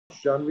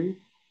Janvi,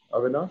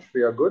 Avinash,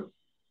 we are good?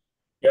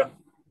 Yeah,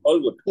 all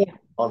good. Yeah.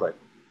 All right,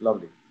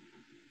 lovely.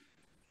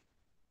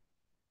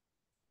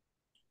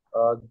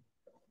 Uh,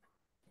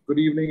 Good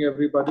evening,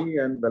 everybody,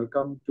 and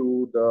welcome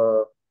to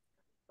the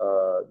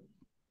uh,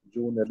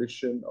 June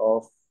edition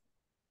of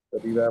the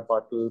Revaya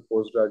Patil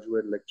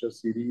Postgraduate Lecture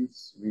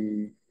Series.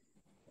 We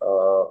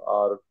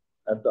are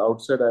at the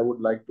outset. I would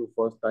like to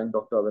first thank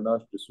Dr.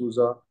 Avinash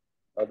Desouza.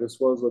 This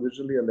was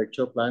originally a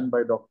lecture planned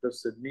by Dr.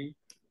 Sydney.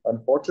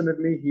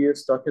 Unfortunately, he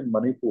is stuck in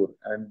Manipur,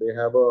 and they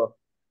have a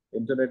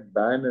internet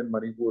ban in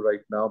Manipur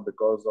right now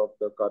because of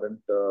the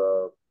current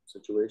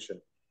situation.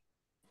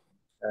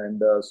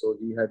 And so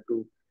he had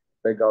to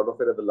beg out of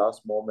it at the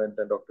last moment.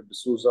 And Dr.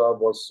 D'Souza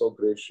was so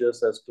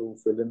gracious as to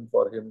fill in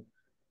for him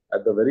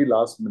at the very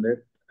last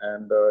minute.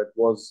 And it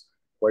was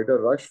quite a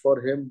rush for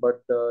him,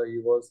 but he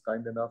was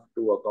kind enough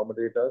to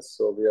accommodate us.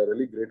 So we are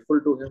really grateful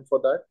to him for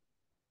that.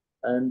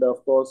 And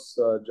of course,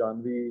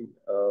 Janvi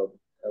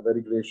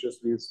very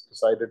graciously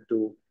decided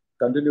to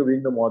continue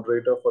being the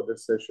moderator for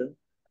this session.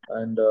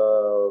 And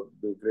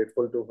we're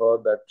grateful to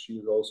her that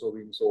she's also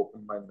being so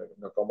open-minded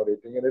and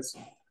accommodating. And it's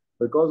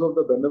because of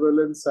the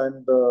benevolence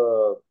and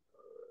the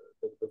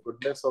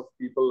goodness of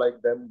people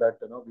like them that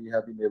we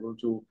have been able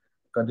to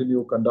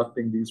continue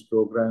conducting these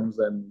programs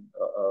and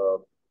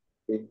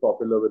being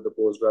popular with the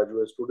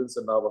postgraduate students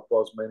and now, of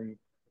course, many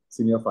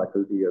senior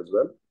faculty as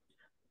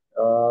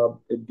well.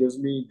 It gives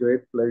me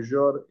great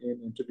pleasure in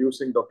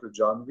introducing Dr.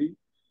 Janvi.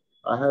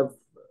 I have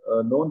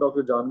known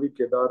Dr. Janvi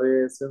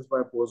Kedare since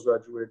my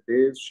postgraduate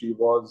days. She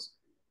was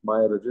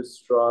my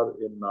registrar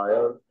in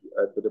Nair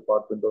at the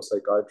Department of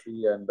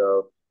Psychiatry, and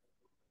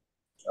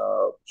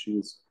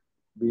she's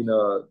been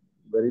a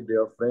very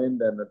dear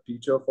friend and a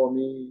teacher for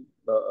me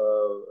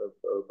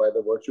by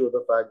the virtue of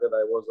the fact that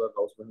I was her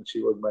houseman.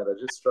 She was my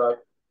registrar.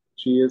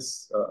 She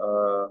is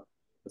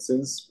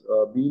since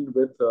been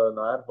with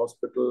Nair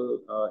Hospital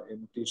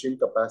in teaching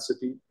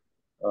capacity.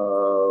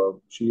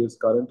 She is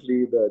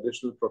currently the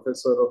additional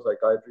professor of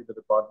psychiatry, the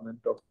Department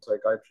of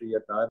Psychiatry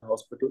at Nair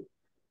Hospital.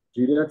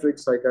 Geriatric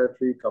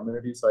psychiatry,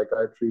 community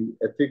psychiatry,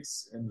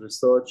 ethics in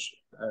research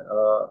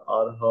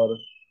are her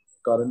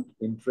current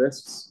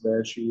interests,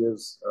 where she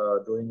is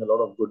doing a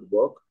lot of good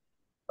work.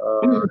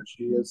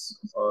 She is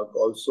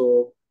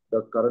also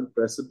the current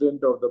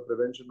president of the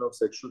Prevention of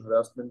Sexual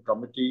Harassment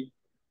Committee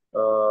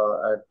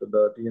at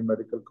the TN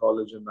Medical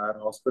College in Nair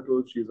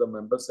Hospital. She is a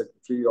member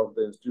secretary of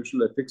the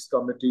Institutional Ethics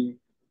Committee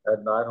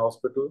at Nair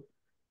Hospital.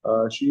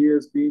 She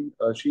is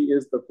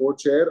the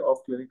co-chair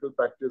of Clinical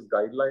Practice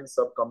Guidelines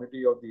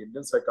Subcommittee of the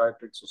Indian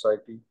Psychiatric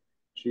Society.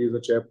 She is the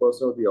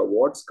chairperson of the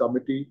Awards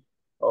Committee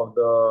of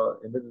the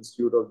Indian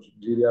Institute of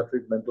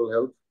Geriatric Mental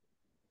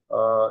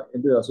Health,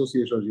 Indian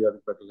Association of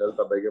Geriatric Mental Health,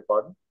 I beg your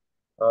pardon.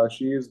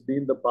 She has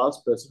been the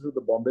past president of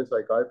the Bombay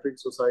Psychiatric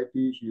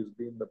Society. She has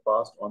been the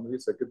past honorary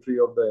secretary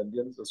of the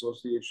Indian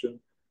Association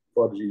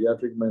for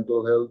Geriatric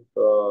Mental Health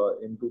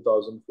in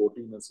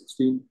 2014 and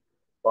 16.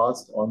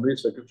 Past honorary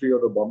secretary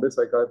of the Bombay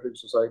Psychiatric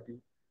Society.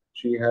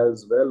 She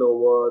has well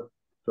over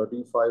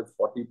 35,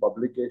 40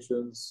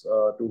 publications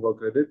to her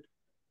credit.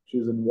 She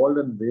is involved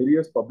in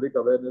various public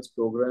awareness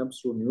programs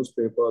through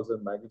newspapers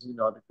and magazine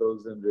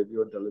articles and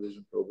radio and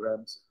television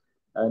programs.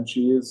 And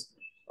she is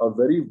a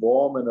very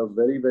warm and a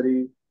very,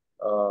 very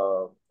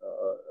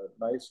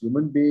nice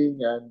human being.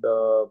 And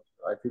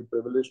I feel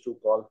privileged to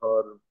call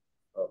her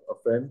a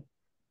friend.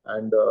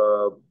 And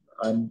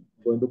I'm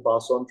going to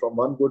pass on from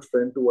one good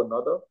friend to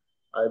another.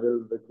 I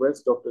will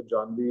request Dr.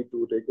 Janvi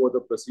to take over the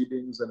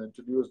proceedings and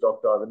introduce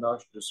Dr.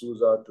 Avinash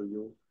D'Souza to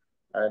you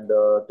and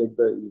take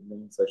the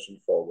evening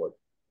session forward.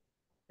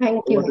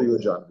 Thank you. Over to you,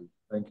 Janvi.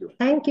 Thank you.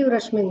 Thank you,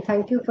 Rashmin.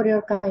 Thank you for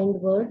your kind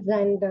words.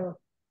 And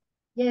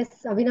yes,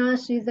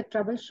 Avinash is a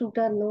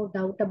troubleshooter, no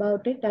doubt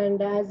about it.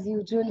 And as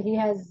usual, he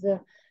has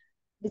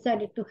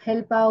decided to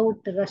help out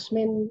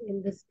Rashmin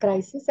in this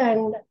crisis.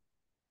 And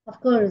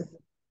of course,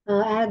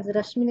 as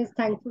Rashmin is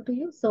thankful to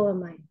you, so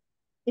am I.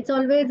 It's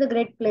always a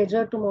great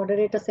pleasure to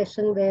moderate a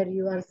session where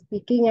you are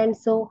speaking. And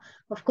so,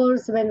 of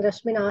course, when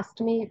Rashmin asked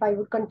me if I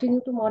would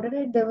continue to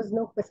moderate, there was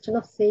no question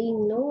of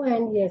saying no.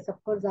 And yes,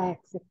 of course, I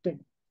accepted.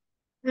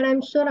 And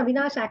I'm sure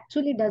Avinash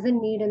actually doesn't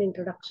need an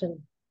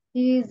introduction.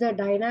 He is a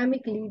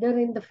dynamic leader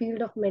in the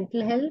field of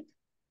mental health,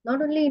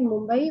 not only in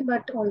Mumbai,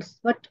 but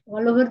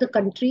all over the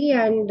country.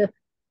 And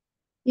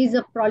he's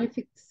a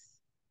prolific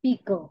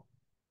speaker.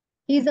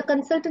 He is a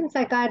consultant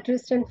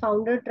psychiatrist and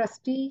founder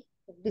trustee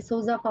of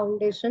Desouza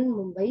Foundation,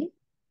 Mumbai.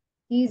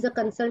 He is a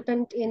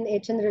consultant in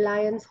HN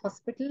Reliance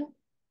Hospital.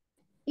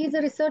 He is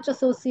a research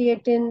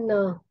associate in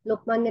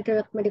Lokmanya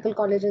Tilak Medical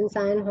College and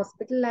Sion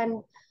Hospital,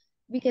 and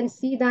we can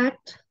see that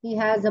he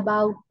has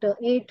about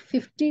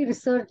 850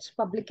 research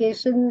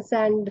publications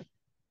and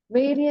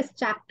various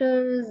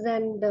chapters.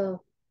 And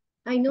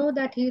I know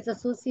that he is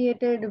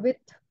associated with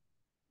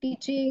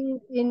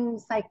teaching in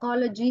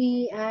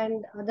psychology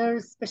and other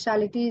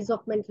specialties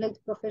of mental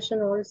health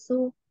profession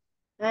also,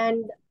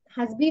 and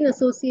has been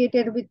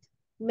associated with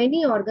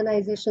many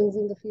organizations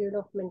in the field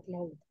of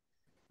mental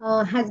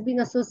health. Has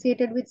been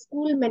associated with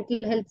school mental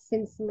health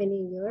since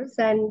many years,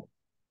 and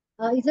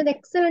is an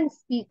excellent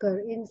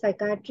speaker in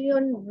psychiatry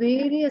on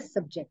various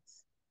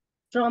subjects.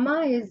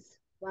 Trauma is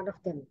one of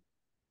them.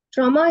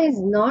 Trauma is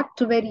not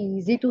very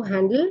easy to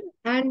handle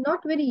and not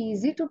very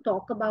easy to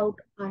talk about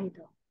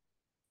either.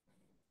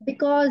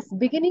 Because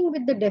beginning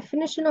with the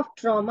definition of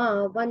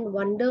trauma, one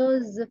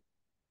wonders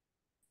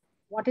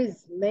what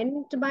is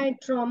meant by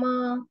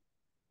trauma,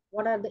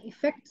 what are the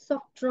effects of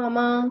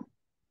trauma,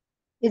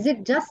 is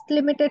it just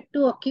limited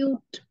to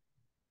acute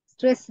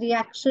stress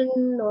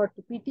reaction or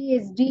to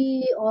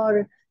PTSD,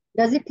 or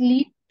does it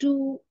lead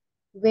to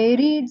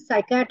varied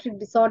psychiatric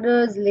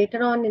disorders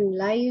later on in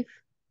life?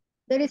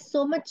 There is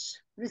so much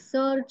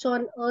research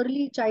on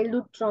early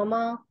childhood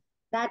trauma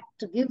that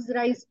gives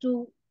rise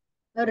to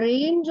a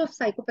range of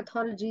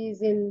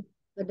psychopathologies in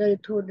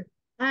adulthood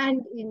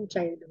and in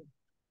childhood.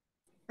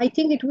 I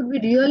think it would be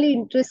really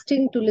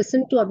interesting to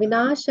listen to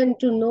Avinash and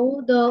to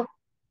know the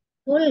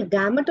whole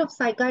gamut of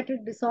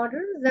psychiatric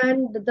disorders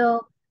and the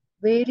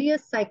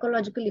various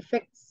psychological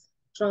effects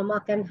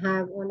trauma can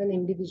have on an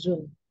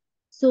individual.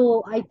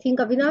 So I think,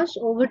 Avinash,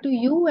 over to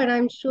you, and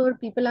I'm sure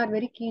people are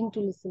very keen to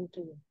listen to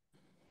you.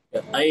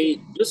 Yeah,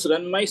 I just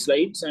run my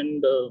slides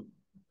and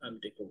I'll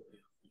take over.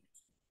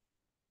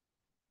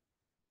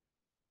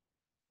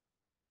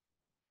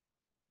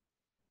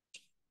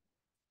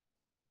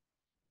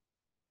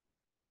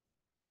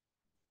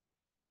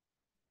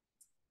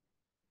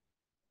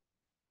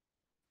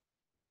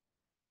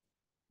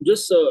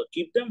 Just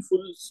keep them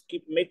full,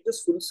 make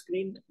this full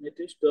screen,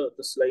 Nitish, the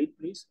slide,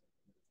 please.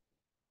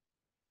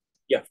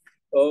 Yeah.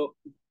 Uh,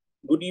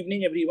 Good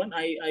evening, everyone.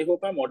 I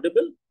hope I'm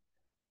audible.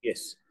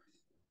 Yes.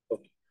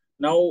 Okay.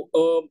 Now,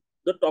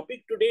 the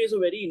topic today is a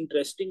very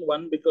interesting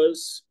one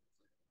because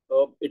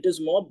it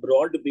is more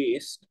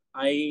broad-based.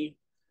 I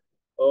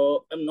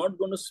am not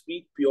going to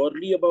speak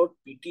purely about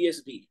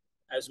PTSD,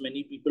 as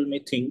many people may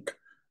think.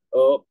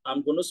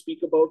 I'm going to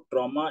speak about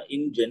trauma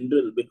in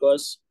general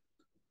because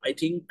I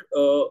think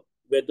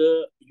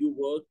whether you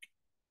work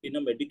in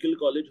a medical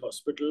college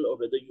hospital or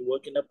whether you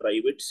work in a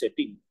private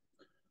setting,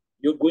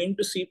 you're going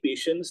to see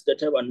patients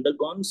that have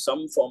undergone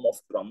some form of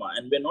trauma.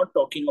 And we're not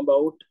talking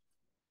about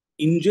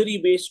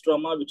injury-based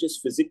trauma, which is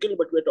physical,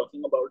 but we're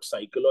talking about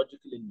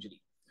psychological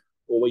injury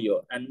over here.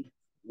 And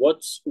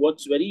what's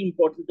very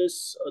important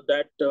is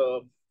that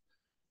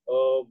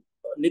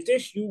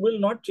Nitesh, you will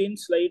not change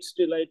slides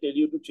till I tell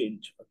you to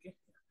change. Okay.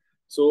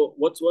 So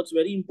what's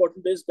very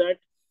important is that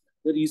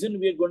the reason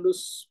we are going to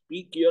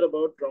speak here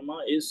about trauma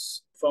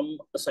is from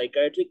a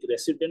psychiatric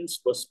resident's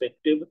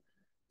perspective,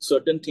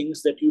 certain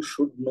things that you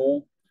should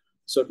know,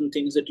 certain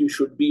things that you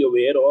should be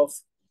aware of,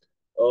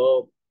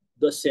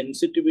 the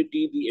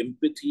sensitivity, the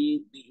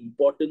empathy, the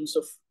importance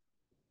of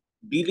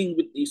dealing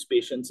with these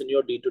patients in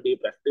your day-to-day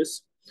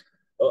practice.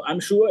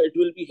 I'm sure it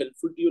will be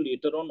helpful to you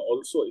later on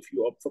also if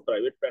you opt for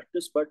private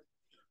practice, but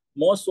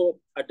more so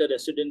at a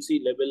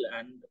residency level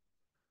and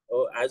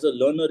as a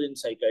learner in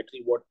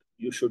psychiatry, what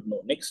you should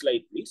know. Next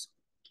slide, please.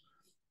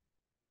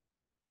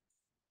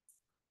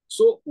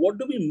 So what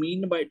do we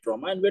mean by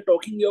trauma? And we're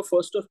talking here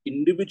first of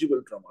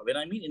individual trauma. When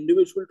I mean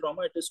individual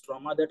trauma, it is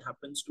trauma that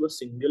happens to a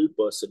single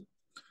person.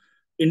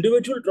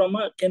 Individual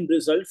trauma can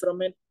result from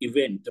an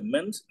event.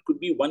 Means it could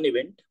be one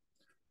event.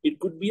 It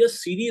could be a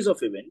series of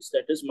events.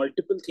 That is,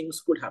 multiple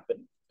things could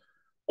happen.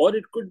 Or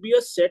it could be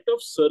a set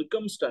of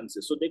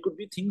circumstances. So there could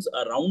be things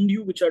around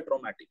you which are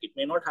traumatic. It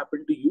may not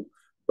happen to you,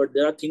 but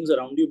there are things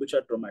around you which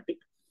are traumatic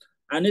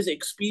and is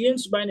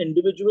experienced by an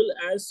individual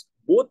as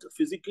both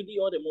physically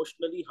or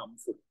emotionally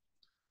harmful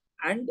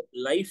and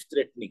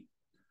life-threatening.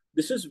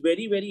 This is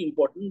very, very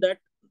important that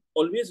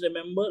always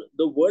remember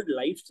the word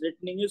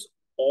life-threatening is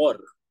or.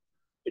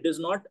 It is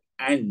not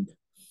and.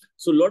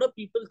 So a lot of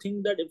people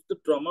think that if the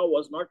trauma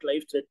was not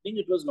life-threatening,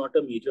 it was not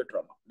a major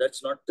trauma.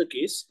 That's not the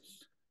case.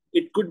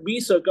 It could be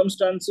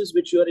circumstances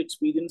which you are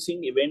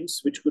experiencing,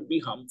 events which could be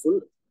harmful.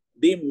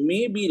 They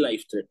may be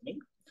life-threatening,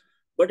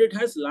 but it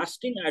has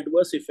lasting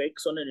adverse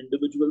effects on an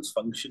individual's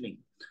functioning.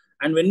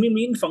 And when we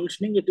mean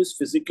functioning, it is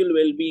physical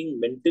well-being,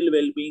 mental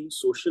well-being,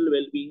 social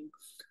well-being,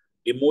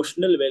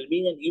 emotional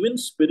well-being, and even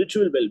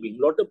spiritual well-being.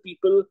 A lot of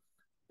people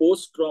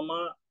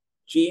post-trauma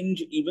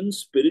change even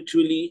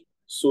spiritually,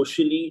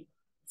 socially,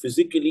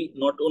 physically,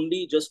 not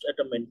only just at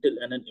a mental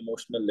and an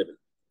emotional level.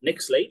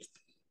 Next slide.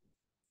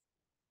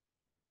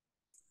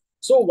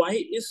 So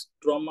why is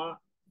trauma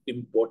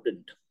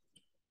important?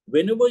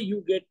 Whenever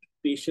you get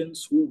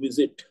patients who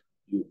visit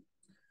you,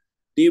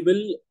 they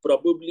will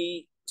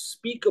probably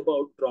speak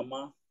about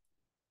trauma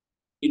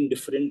in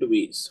different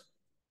ways.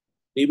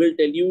 They will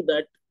tell you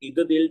that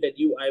either they'll tell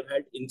you, I've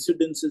had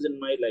incidences in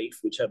my life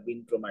which have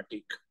been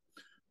traumatic.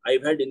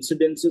 I've had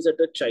incidences at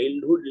a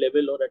childhood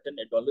level or at an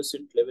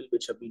adolescent level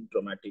which have been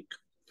traumatic.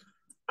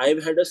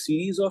 I've had a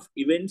series of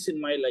events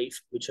in my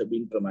life which have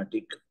been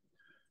traumatic.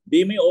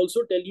 They may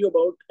also tell you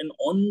about an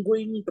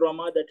ongoing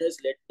trauma that has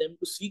led them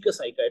to seek a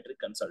psychiatric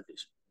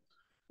consultation.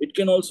 It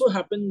can also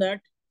happen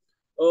that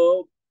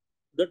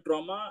the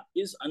trauma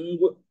is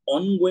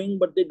ongoing,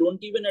 but they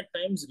don't even at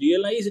times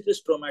realize it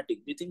is traumatic.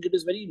 They think it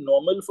is very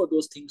normal for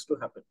those things to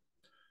happen.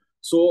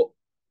 So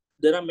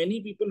There are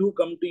many people who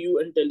come to you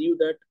and tell you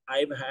that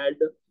I've had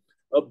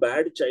a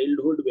bad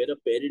childhood where a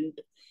parent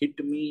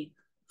hit me,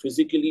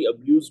 physically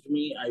abused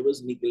me, I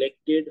was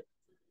neglected.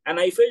 And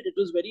I felt it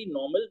was very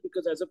normal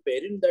because as a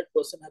parent, that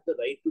person had the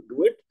right to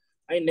do it.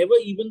 I never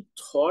even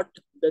thought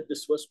that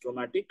this was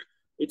traumatic.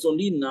 It's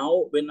only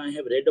now when I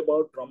have read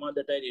about trauma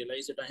that I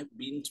realize that I have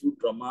been through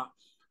trauma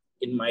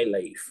in my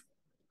life.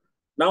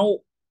 Now,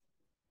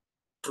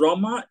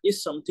 trauma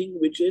is something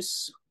which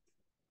is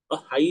a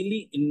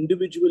highly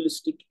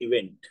individualistic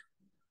event.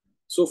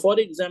 So, for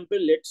example,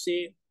 let's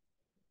say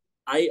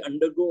I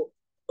undergo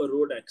a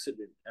road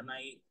accident and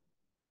I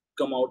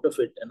come out of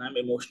it and I'm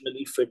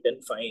emotionally fit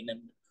and fine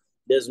and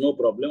there's no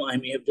problem. I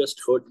may have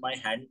just hurt my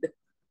hand,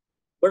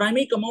 but I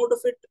may come out of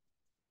it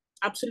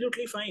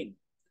absolutely fine.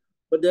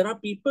 But there are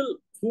people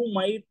who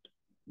might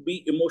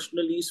be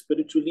emotionally,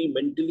 spiritually,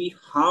 mentally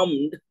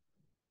harmed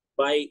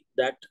by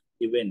that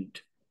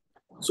event.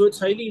 So it's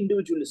highly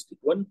individualistic.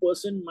 One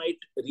person might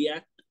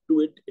react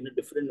to it in a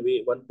different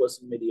way, one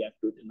person may react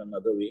to it in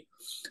another way.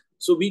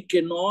 So we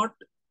cannot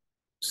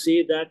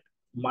say that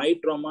my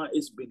trauma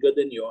is bigger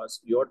than yours,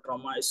 your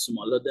trauma is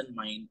smaller than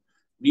mine.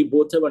 We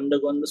both have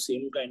undergone the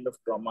same kind of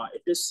trauma.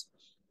 It is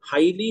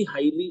highly,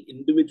 highly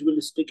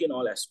individualistic in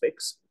all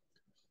aspects.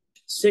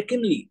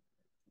 Secondly,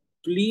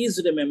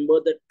 please remember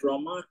that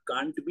trauma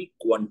can't be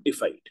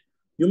quantified.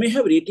 You may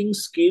have rating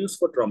scales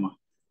for trauma,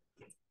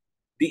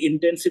 the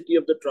intensity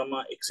of the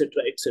trauma, etc.,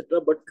 etc.,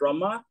 but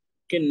trauma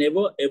can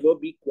never ever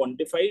be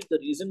quantified. The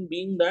reason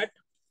being that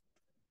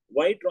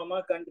why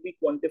trauma can't be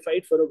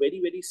quantified, for a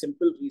very, very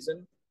simple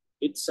reason.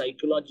 It's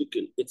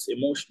psychological, it's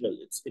emotional,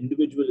 it's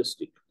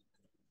individualistic.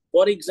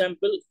 For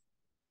example,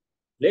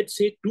 let's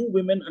say two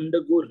women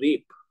undergo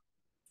rape.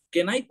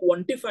 Can I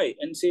quantify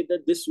and say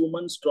that this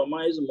woman's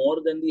trauma is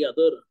more than the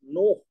other?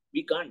 No,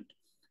 we can't.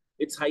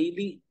 It's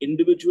highly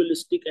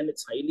individualistic and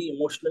it's highly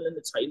emotional and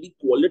it's highly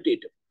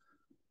qualitative.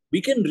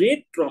 We can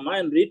rate trauma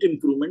and rate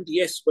improvement,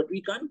 yes, but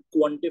we can't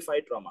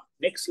quantify trauma.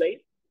 Next slide.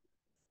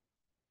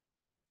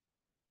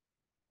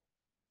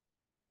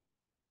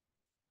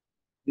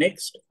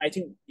 Next, I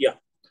think, yeah.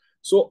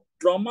 So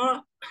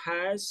trauma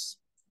has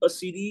a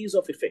series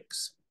of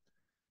effects.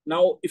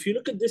 Now, if you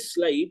look at this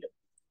slide,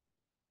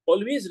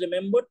 always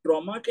remember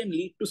trauma can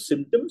lead to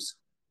symptoms.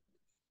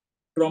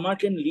 Trauma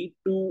can lead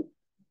to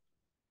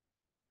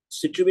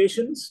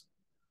situations.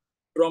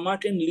 Trauma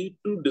can lead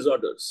to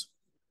disorders.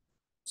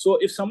 So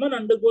if someone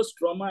undergoes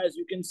trauma, as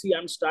you can see,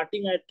 I'm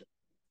starting at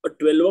a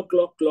 12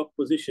 o'clock clock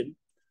position.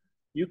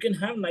 You can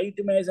have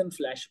nightmares and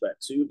flashbacks.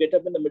 So you get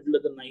up in the middle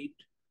of the night,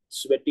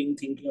 sweating,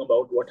 thinking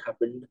about what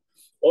happened.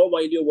 Or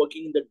while you're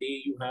working in the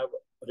day, you have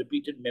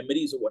repeated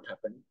memories of what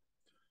happened.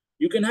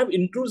 You can have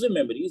intrusive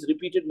memories,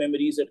 repeated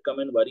memories that come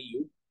and worry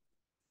you.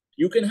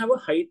 You can have a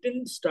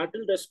heightened,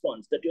 startled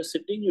response that you're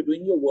sitting, you're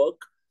doing your work.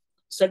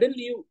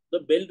 Suddenly, the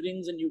bell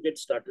rings and you get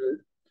startled.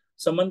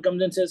 Someone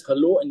comes and says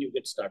hello and you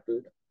get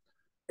startled.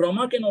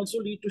 Trauma can also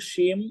lead to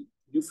shame.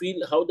 You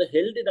feel, how the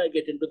hell did I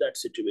get into that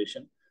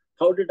situation?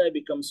 How did I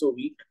become so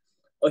weak?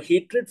 A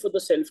hatred for the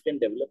self can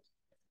develop.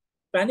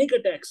 Panic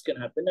attacks can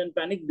happen and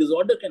panic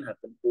disorder can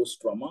happen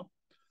post-trauma.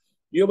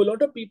 You have a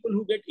lot of people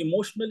who get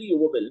emotionally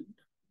overwhelmed.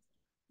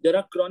 There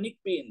are chronic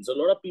pains. A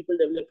lot of people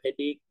develop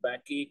headache,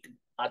 backache,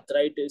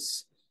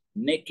 arthritis,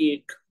 neck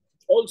ache,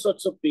 all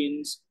sorts of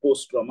pains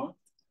post-trauma.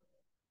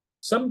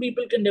 Some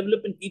people can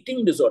develop an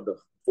eating disorder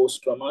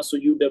post-trauma. So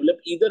you develop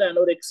either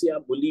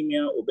anorexia,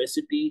 bulimia,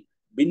 obesity,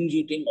 binge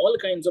eating, all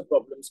kinds of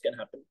problems can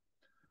happen.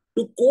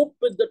 To cope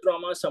with the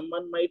trauma,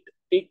 someone might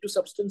take to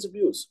substance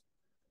abuse.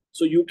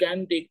 So you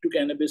can take to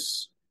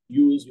cannabis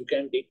use, you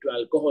can take to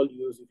alcohol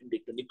use, you can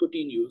take to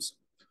nicotine use.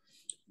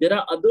 There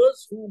are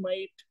others who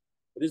might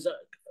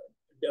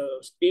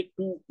take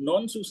to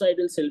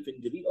non-suicidal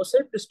self-injury or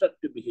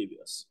self-destructive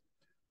behaviors,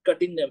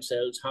 cutting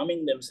themselves,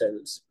 harming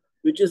themselves,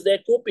 which is their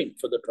coping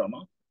for the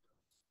trauma.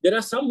 There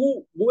are some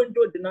who go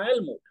into a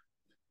denial mode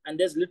and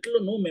there's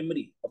little or no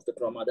memory of the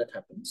trauma that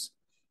happens.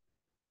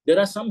 There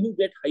are some who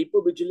get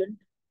hypervigilant.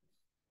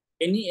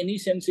 Any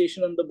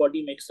sensation on the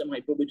body makes them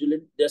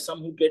hypervigilant. There are some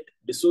who get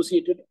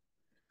dissociated.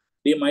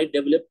 They might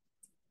develop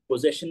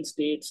possession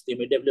states. They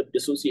may develop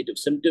dissociative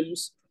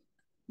symptoms.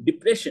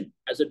 Depression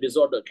as a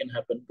disorder can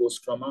happen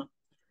post-trauma.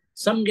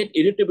 Some get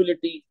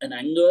irritability and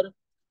anger.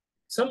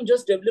 Some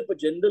just develop a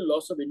general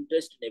loss of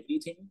interest in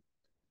everything.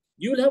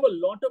 You'll have a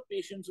lot of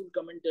patients who will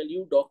come and tell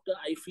you, doctor,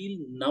 I feel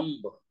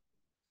numb.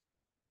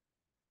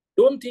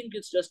 Don't think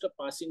it's just a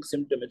passing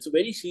symptom. It's a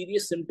very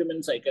serious symptom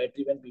in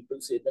psychiatry when people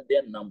say that they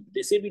are numb.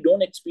 They say we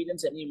don't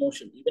experience any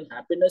emotion. Even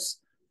happiness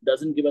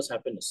doesn't give us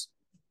happiness.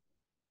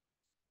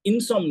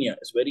 Insomnia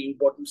is a very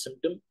important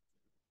symptom.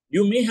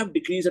 You may have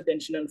decreased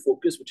attention and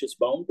focus, which is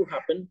bound to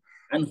happen,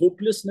 and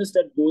hopelessness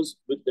that goes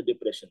with the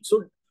depression.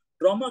 So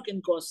trauma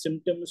can cause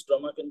symptoms,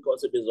 trauma can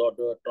cause a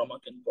disorder, trauma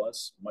can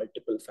cause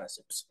multiple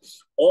facets.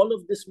 All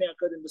of this may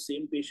occur in the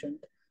same patient.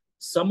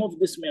 Some of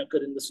this may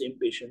occur in the same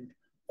patient,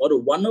 or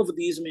one of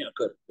these may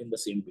occur in the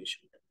same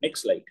patient.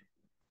 Next slide.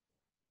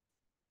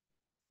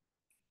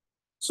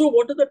 So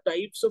what are the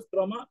types of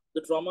trauma?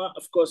 The trauma,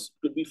 of course,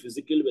 could be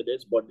physical, whether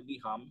it's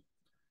bodily harm.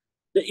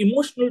 The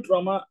emotional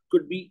trauma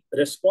could be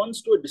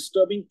response to a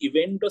disturbing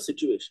event or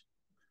situation.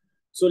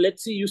 So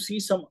let's say you see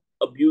some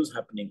abuse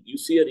happening, you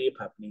see a rape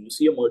happening, you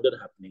see a murder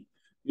happening,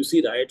 you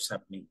see riots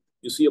happening,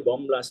 you see a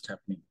bomb blast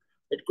happening.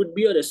 It could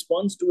be a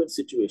response to a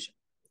situation.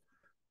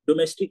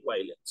 Domestic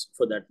violence,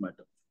 for that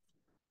matter.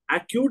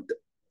 Acute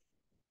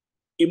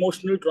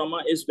emotional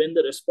trauma is when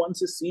the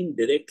response is seen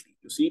directly.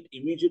 You see it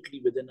immediately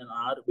within an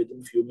hour, within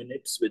a few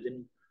minutes,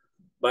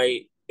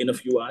 in a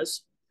few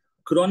hours.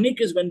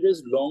 Chronic is when it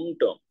is long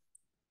term,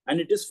 and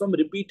it is from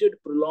repeated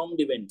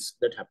prolonged events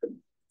that happen.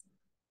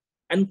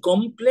 And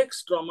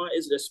complex trauma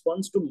is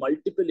response to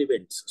multiple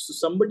events. So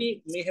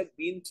somebody may have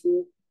been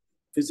through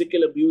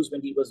physical abuse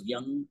when he was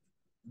young,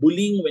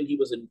 bullying when he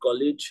was in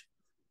college,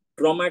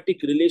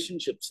 traumatic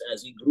relationships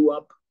as he grew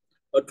up,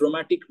 a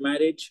traumatic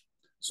marriage.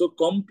 So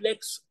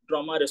complex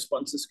trauma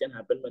responses can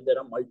happen when there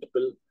are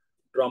multiple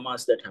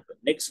traumas that happen.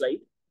 Next slide.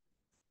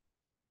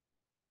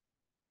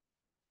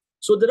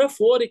 So there are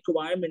 4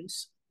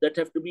 requirements that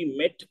have to be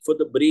met for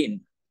the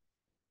brain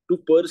to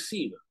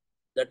perceive,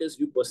 that is,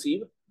 you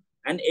perceive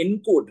and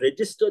encode,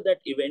 register that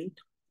event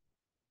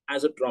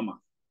as a trauma.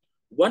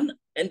 One,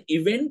 an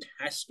event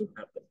has to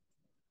happen.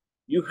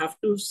 You have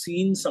to have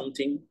seen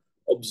something,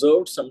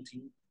 observed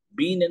something,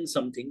 been in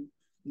something.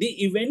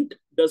 The event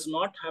does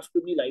not have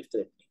to be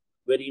life-threatening.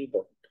 Very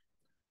important.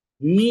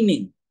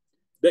 Meaning.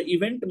 The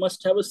event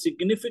must have a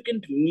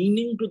significant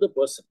meaning to the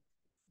person.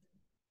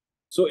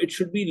 So it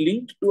should be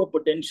linked to a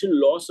potential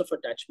loss of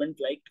attachment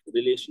like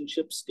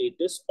relationship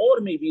status or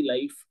maybe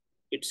life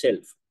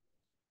itself.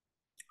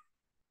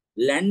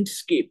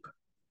 Landscape.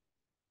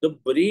 The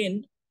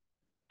brain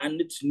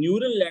and its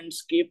neural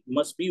landscape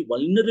must be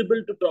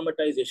vulnerable to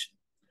traumatization.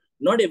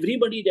 Not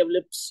everybody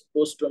develops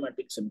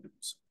post-traumatic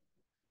symptoms,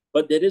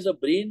 but there is a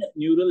brain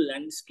neural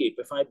landscape.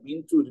 If I've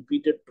been through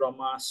repeated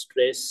trauma,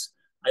 stress,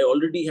 I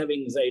already have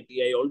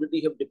anxiety, I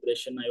already have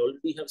depression, I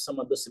already have some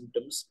other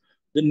symptoms,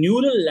 the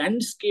neural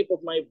landscape of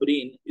my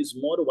brain is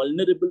more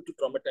vulnerable to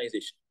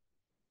traumatization.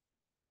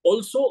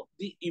 Also,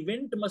 the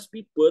event must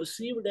be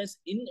perceived as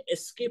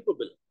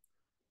inescapable.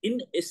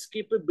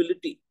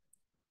 Inescapability.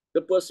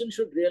 The person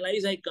should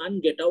realize I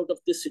can't get out of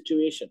this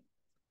situation.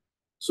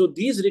 So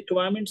these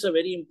requirements are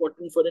very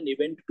important for an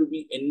event to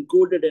be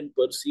encoded and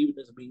perceived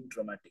as being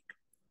traumatic.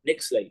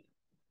 Next slide.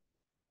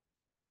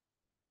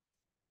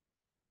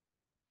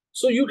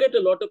 So you get a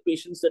lot of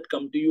patients that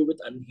come to you with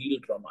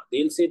unhealed trauma.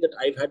 They'll say that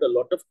I've had a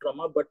lot of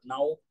trauma, but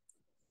now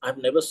I've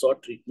never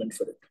sought treatment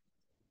for it.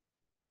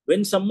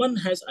 When someone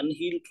has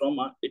unhealed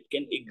trauma, it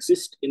can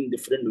exist in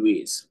different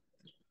ways.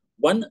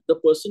 One, the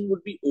person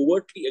would be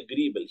overtly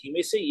agreeable. He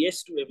may say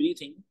yes to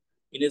everything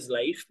in his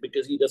life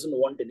because he doesn't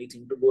want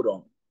anything to go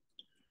wrong.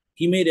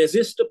 He may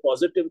resist a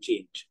positive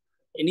change.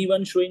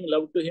 Anyone showing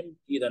love to him,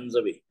 he runs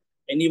away.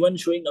 Anyone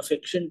showing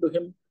affection to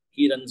him,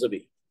 he runs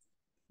away.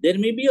 There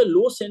may be a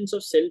low sense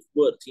of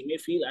self-worth. He may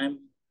feel I'm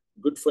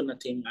good for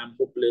nothing, I'm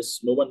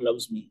hopeless, no one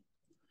loves me.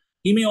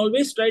 He may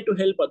always try to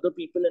help other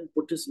people and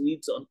put his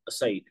needs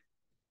aside.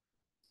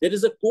 There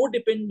is a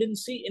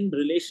codependency in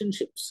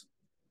relationships.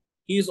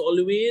 He is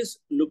always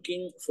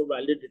looking for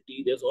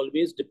validity. There's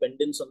always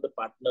dependence on the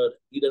partner.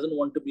 He doesn't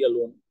want to be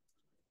alone.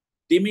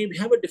 They may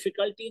have a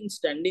difficulty in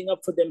standing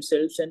up for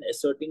themselves and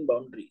asserting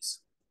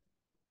boundaries.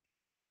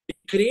 They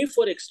crave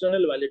for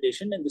external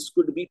validation, and this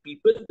could be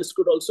people. This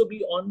could also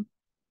be on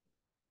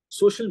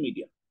social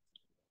media.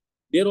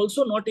 They're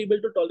also not able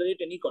to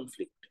tolerate any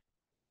conflict.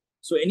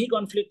 So any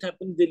conflict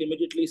happens, they'll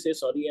immediately say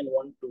sorry and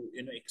want to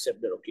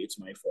accept that, okay, it's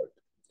my fault.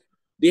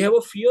 They have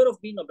a fear of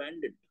being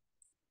abandoned.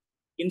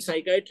 In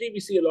psychiatry, we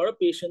see a lot of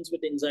patients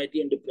with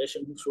anxiety and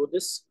depression who show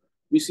this.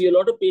 We see a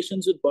lot of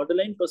patients with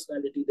borderline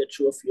personality that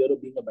show a fear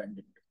of being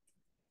abandoned.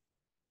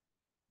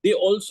 They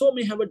also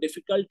may have a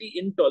difficulty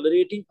in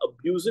tolerating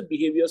abusive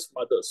behaviors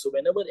from others. So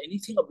whenever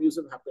anything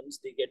abusive happens,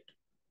 they get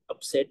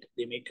upset,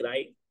 they may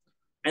cry,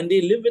 and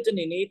they live with an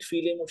innate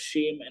feeling of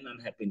shame and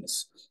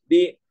unhappiness.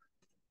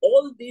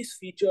 All these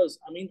features,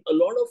 a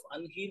lot of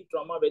unhealed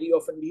trauma very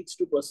often leads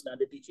to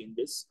personality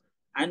changes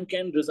and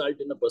can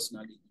result in a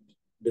personality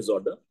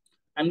disorder.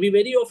 And we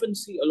very often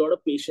see a lot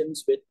of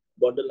patients with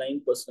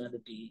borderline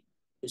personality,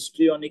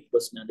 histrionic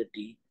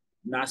personality,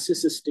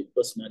 narcissistic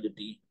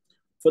personality,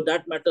 for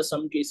that matter,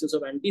 some cases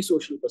of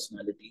antisocial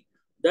personality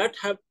that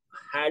have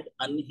had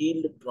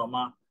unhealed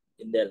trauma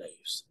in their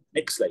lives.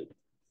 Next slide.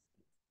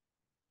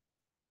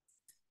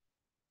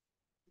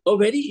 A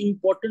very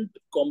important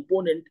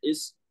component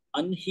is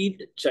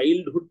unhealed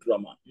childhood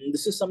trauma. And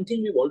this is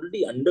something we've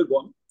already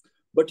undergone,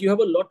 but you have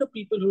a lot of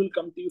people who will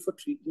come to you for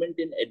treatment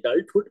in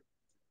adulthood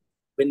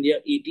when they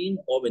are 18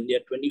 or when they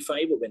are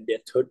 25 or when they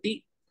are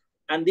 30,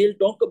 and they'll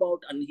talk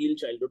about unhealed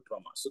childhood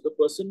trauma. So the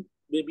person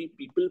may be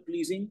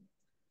people-pleasing,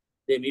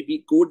 there may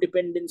be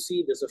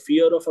codependency, there's a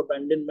fear of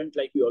abandonment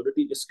like we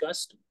already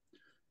discussed.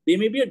 There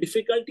may be a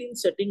difficulty in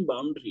setting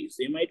boundaries.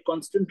 They might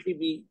constantly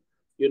be,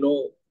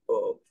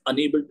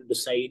 unable to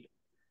decide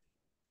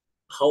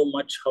how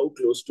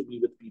close to be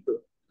with people.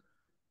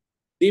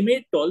 They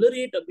may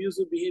tolerate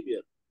abusive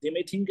behavior. They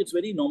may think it's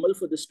very normal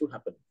for this to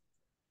happen.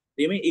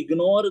 They may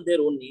ignore their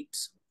own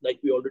needs, like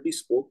we already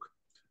spoke.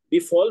 They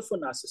fall for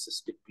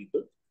narcissistic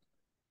people.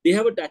 They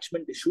have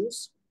attachment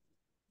issues,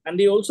 and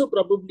they also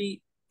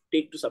probably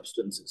take to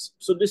substances.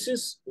 So this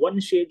is one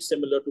shade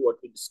similar to what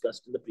we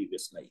discussed in the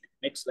previous slide.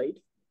 Next slide.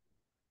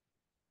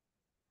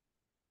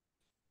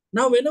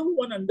 Now, whenever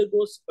one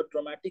undergoes a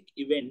traumatic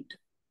event,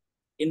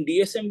 in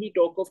DSM, we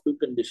talk of two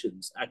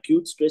conditions: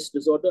 acute stress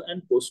disorder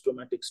and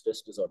post-traumatic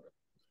stress disorder.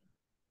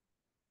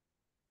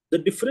 The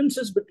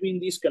differences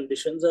between these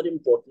conditions are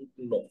important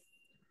to know.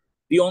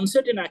 The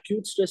onset in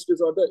acute stress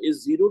disorder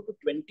is 0 to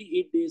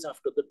 28 days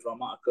after the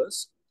trauma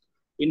occurs.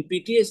 In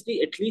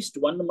PTSD, at least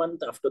 1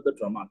 month after the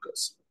trauma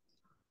occurs.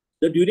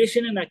 The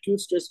duration in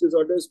acute stress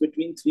disorder is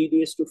between 3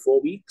 days to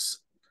 4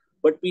 weeks,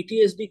 but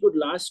PTSD could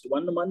last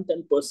 1 month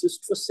and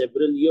persist for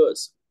several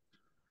years.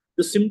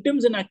 The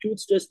symptoms in acute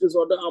stress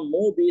disorder are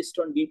more based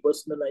on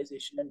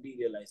depersonalization and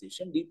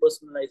derealization.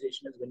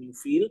 Depersonalization is when you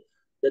feel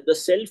that the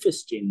self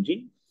is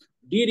changing.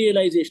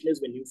 Derealization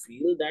is when you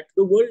feel that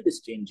the world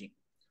is changing.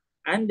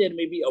 And there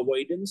may be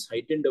avoidance,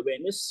 heightened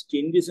awareness,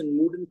 changes in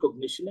mood and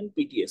cognition, and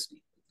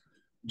PTSD.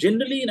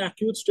 Generally, in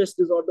acute stress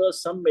disorder,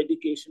 some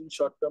medication,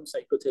 short-term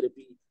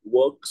psychotherapy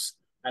works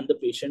and the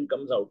patient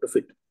comes out of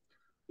it.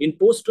 In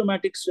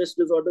post-traumatic stress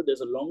disorder,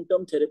 there's a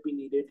long-term therapy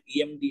needed,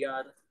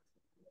 EMDR,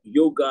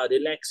 yoga,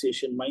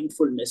 relaxation,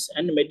 mindfulness,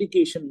 and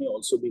medication may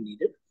also be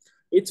needed.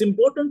 It's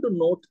important to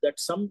note that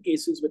some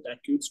cases with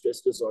acute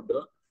stress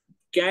disorder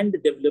can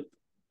develop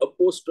a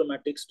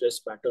post-traumatic stress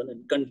pattern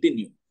and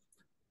continue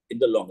in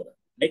the long run.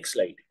 Next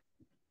slide.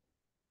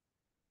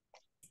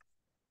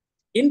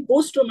 In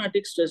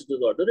post-traumatic stress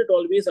disorder, it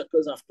always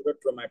occurs after a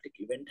traumatic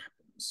event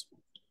happens.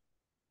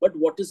 But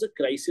what is a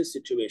crisis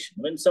situation?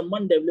 When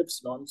someone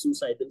develops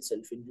non-suicidal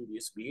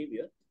self-injurious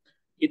behavior,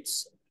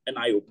 it's an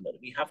eye-opener.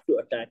 We have to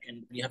attack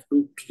and we have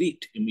to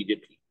treat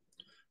immediately.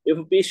 If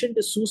a patient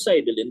is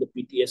suicidal in the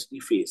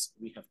PTSD phase,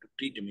 we have to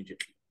treat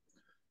immediately.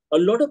 A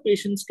lot of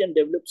patients can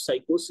develop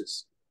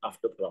psychosis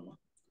after trauma.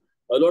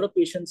 A lot of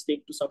patients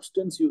take to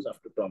substance use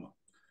after trauma.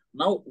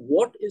 Now,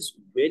 what is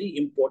very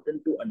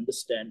important to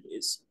understand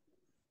is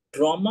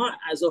trauma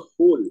as a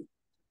whole,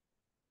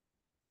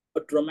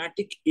 a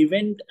traumatic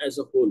event as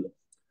a whole,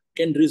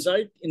 can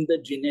result in the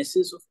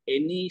genesis of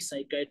any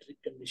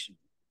psychiatric condition.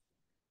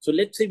 So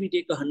let's say we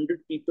take 100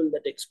 people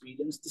that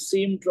experience the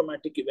same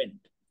traumatic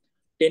event.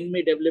 10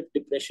 may develop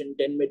depression,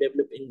 10 may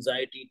develop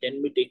anxiety,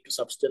 10 may take to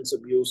substance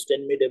abuse,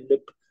 10 may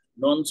develop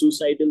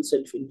non-suicidal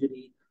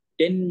self-injury,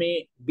 10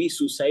 may be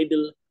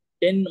suicidal,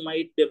 10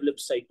 might develop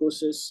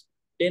psychosis,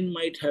 10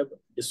 might have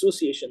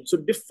dissociation. So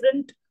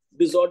different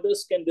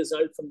disorders can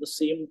result from the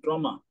same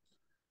trauma.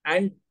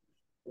 And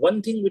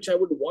one thing which I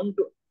would want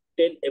to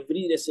tell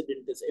every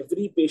resident is,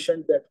 every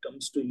patient that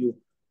comes to you,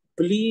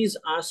 please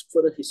ask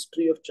for a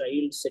history of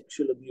child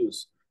sexual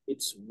abuse.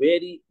 It's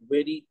very,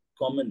 very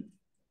common.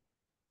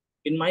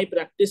 In my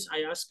practice,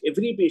 I ask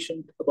every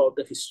patient about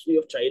the history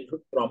of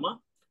childhood trauma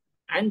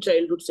and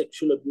childhood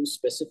sexual abuse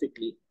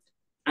specifically.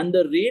 And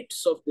the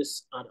rates of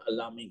this are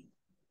alarming.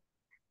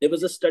 There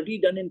was a study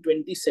done in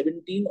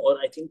 2017 or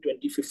I think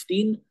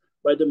 2015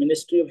 by the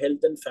Ministry of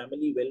Health and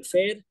Family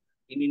Welfare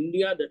in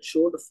India that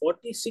showed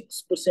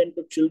 46%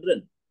 of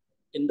children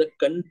in the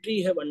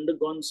country have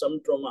undergone some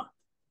trauma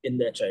in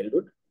their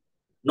childhood.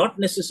 Not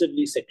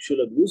necessarily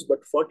sexual abuse, but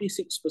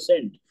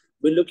 46%.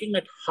 We're looking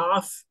at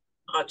half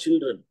our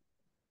children.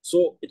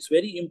 So it's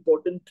very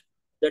important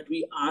that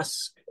we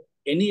ask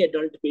any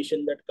adult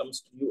patient that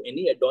comes to you,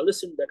 any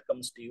adolescent that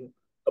comes to you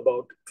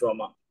about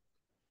trauma.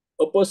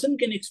 A person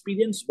can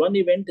experience one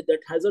event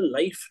that has a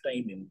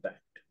lifetime impact.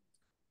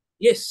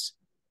 Yes,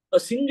 a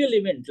single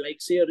event like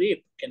say a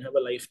rape can have a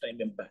lifetime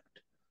impact.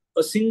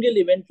 A single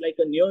event like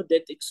a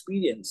near-death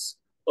experience,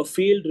 a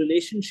failed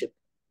relationship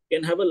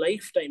can have a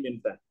lifetime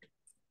impact.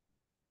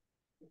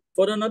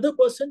 For another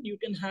person, you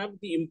can have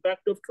the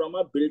impact of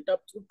trauma built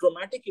up through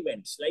traumatic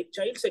events like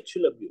child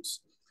sexual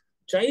abuse.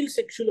 Child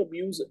sexual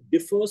abuse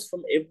differs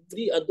from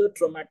every other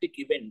traumatic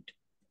event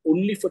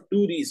only for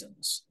two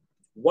reasons.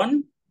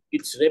 One,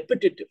 it's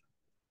repetitive.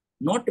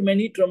 Not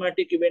many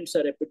traumatic events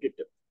are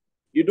repetitive.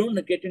 You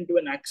don't get into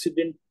an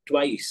accident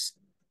twice.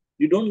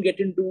 You don't get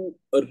into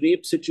a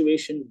rape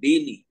situation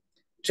daily.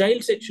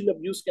 Child sexual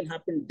abuse can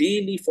happen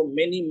daily for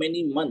many,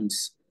 many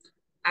months.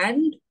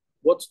 And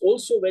what's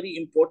also very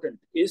important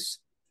is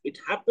it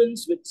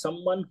happens with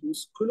someone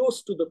who's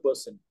close to the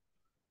person,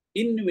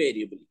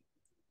 invariably.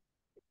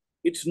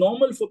 It's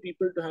normal for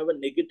people to have a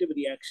negative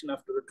reaction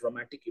after a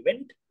traumatic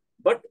event,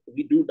 but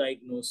we do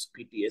diagnose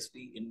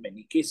PTSD in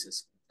many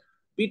cases.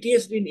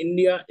 PTSD in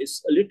India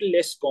is a little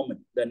less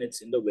common than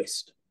it's in the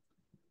West.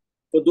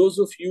 For those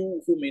of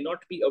you who may not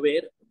be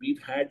aware,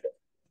 we've had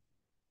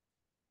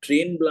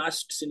train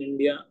blasts in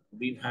India,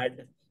 we've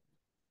had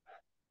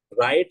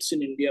riots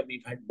in India,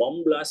 we've had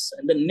bomb blasts,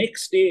 and the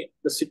next day,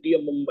 the city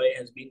of Mumbai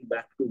has been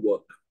back to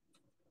work.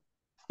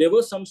 There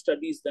were some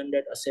studies done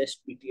that assessed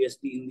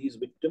PTSD in these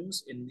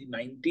victims in the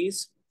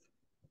 90s.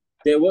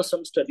 There were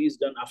some studies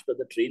done after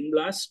the train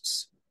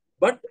blasts,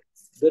 but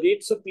the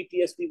rates of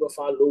PTSD were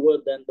far lower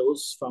than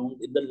those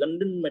found in the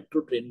London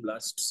metro train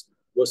blasts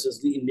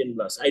versus the Indian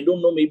blasts. I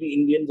don't know, maybe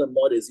Indians are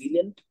more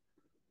resilient.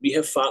 We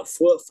have far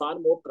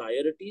more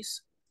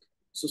priorities.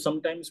 So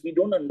sometimes we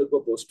don't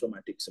undergo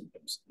post-traumatic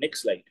symptoms.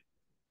 Next slide.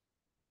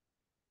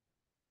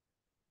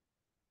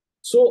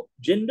 So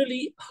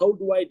generally, how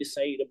do I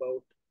decide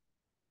about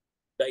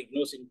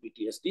diagnosing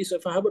PTSD? So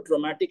if I have a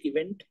traumatic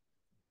event,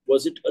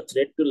 was it a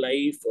threat to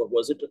life or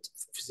was it a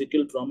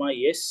physical trauma?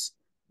 Yes.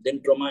 Then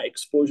trauma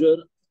exposure.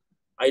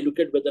 I look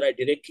at whether I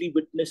directly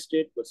witnessed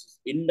it versus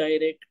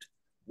indirect.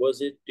 Was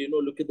it,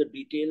 look at the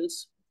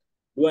details.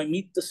 Do I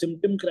meet the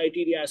symptom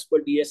criteria as per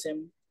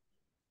DSM?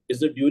 Is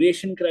the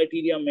duration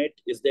criteria met?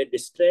 Is there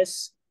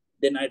distress?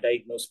 Then I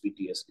diagnose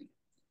PTSD.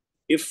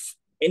 If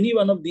any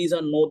one of these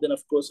are no, then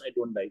of course I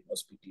don't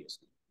diagnose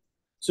PTSD.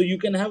 So you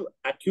can have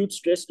acute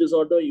stress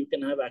disorder, you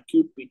can have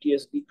acute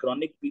PTSD,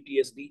 chronic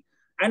PTSD,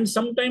 and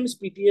sometimes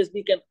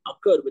PTSD can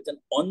occur with an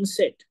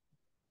onset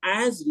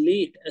as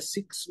late as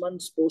 6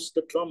 months post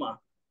the trauma,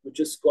 which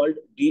is called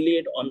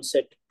delayed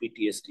onset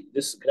PTSD.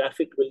 This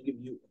graphic will give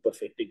you a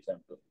perfect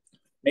example.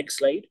 Next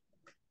slide.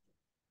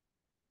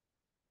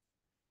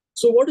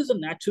 So what is the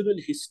natural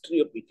history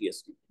of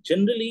PTSD?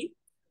 Generally,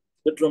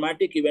 the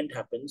traumatic event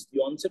happens,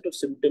 the onset of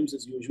symptoms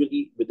is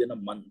usually within a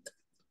month.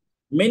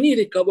 Many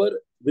recover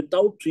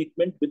without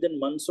treatment within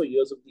months or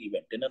years of the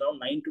event. In around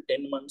 9 to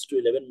 10 months to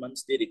 11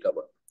 months, they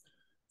recover.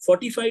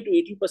 45 to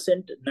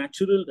 80%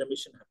 natural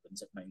remission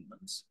happens at 9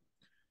 months.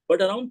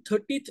 But around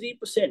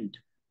 33%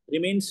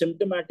 remain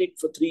symptomatic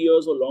for 3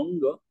 years or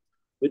longer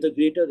with a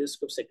greater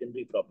risk of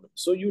secondary problems.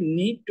 So you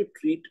need to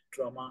treat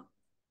trauma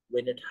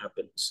when it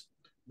happens.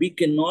 We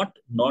cannot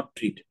not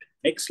treat it.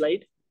 Next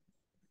slide.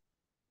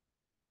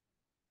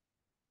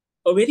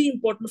 A very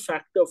important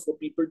factor for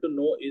people to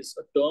know is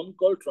a term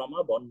called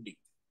trauma bonding.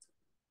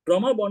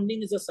 Trauma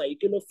bonding is a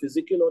cycle of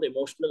physical or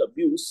emotional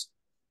abuse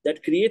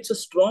that creates a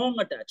strong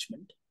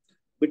attachment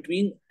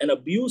between an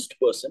abused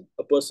person,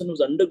 a person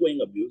who's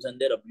undergoing abuse, and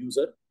their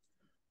abuser,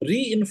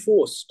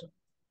 reinforced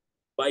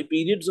by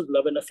periods of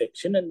love and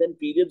affection and then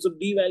periods of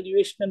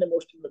devaluation and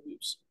emotional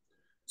abuse.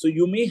 So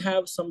you may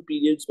have some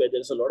periods where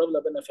there's a lot of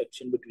love and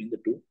affection between the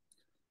two.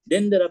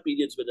 Then there are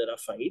periods where there are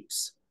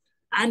fights.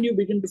 And you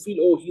begin to feel,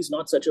 oh, he's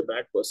not such a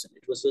bad person.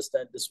 It was just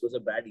that this was a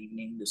bad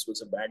evening, this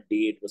was a bad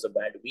day, it was a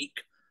bad week.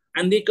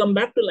 And they come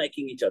back to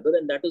liking each other.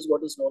 And that is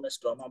what is known as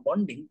trauma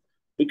bonding,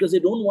 because they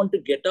don't want to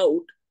get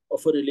out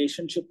of a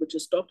relationship which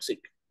is toxic.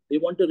 They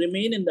want to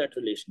remain in that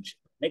relationship.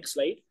 Next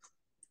slide.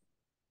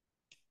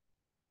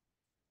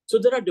 So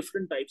there are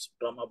different types of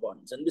trauma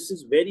bonds. And this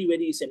is very,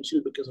 very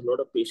essential because a lot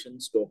of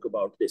patients talk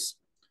about this.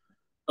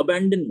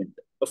 Abandonment,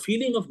 a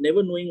feeling of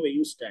never knowing where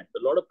you stand.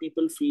 A lot of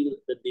people feel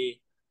that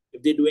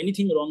if they do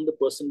anything wrong, the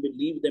person will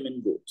leave them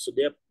and go. So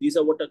these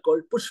are what are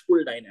called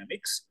push-pull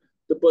dynamics.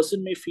 The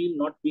person may feel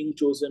not being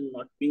chosen,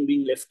 not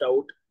being left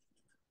out.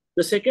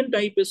 The second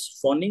type is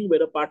fawning,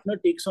 where a partner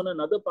takes on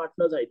another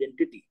partner's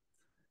identity.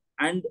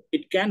 And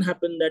it can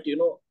happen that,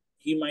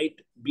 he might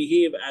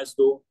behave as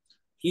though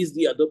he's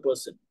the other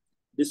person.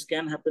 This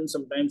can happen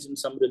sometimes in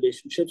some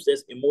relationships.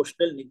 There's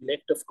emotional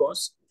neglect, of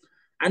course.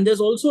 And there's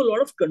also a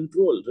lot of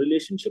control.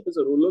 Relationship is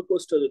a roller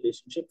coaster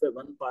relationship where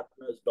one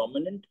partner is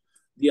dominant,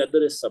 the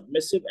other is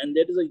submissive, and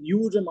there is a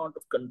huge amount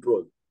of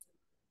control.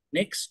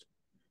 Next.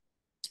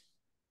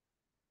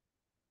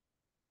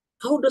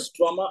 How does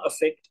trauma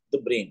affect the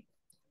brain?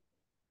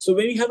 So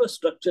when we have a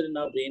structure in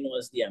our brain known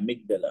as the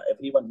amygdala,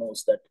 everyone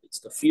knows that it's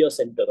the fear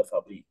center of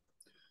our brain.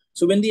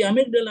 So when the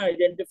amygdala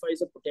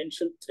identifies a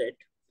potential threat,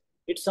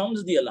 it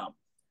sounds the alarm.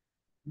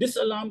 This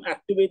alarm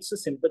activates the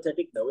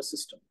sympathetic nervous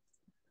system.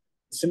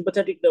 The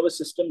sympathetic nervous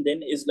system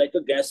then is like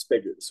a gas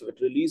pedal. So it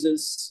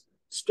releases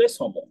stress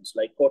hormones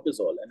like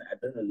cortisol and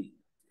adrenaline.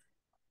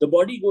 The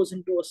body goes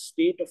into a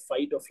state of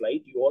fight or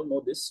flight. You all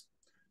know this.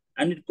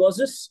 And it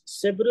causes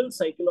several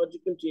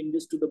psychological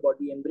changes to the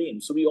body and brain.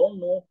 So we all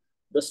know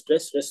the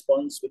stress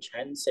response which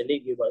Hans Selle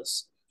gave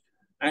us.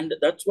 And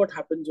that's what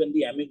happens when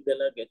the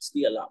amygdala gets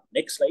the alarm.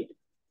 Next slide.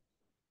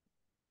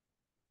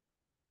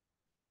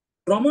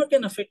 Trauma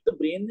can affect the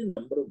brain in a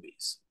number of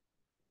ways.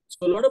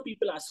 So a lot of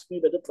people ask me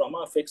whether trauma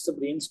affects the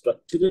brain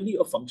structurally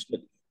or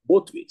functionally,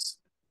 both ways.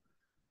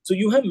 So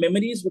you have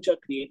memories which are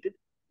created.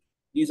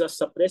 These are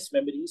suppressed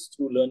memories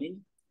through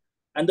learning.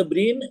 And the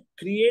brain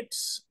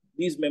creates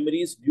these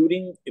memories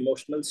during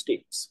emotional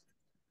states.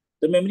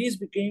 The memories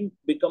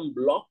become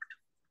blocked.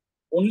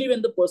 Only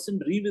when the person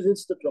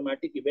revisits the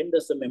traumatic event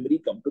does the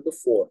memory come to the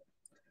fore.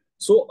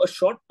 So a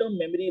short-term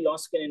memory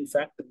loss can in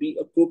fact be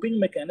a coping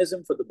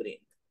mechanism for the brain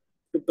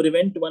to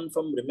prevent one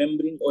from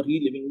remembering or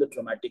reliving the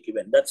traumatic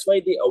event. That's why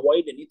they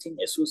avoid anything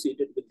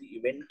associated with the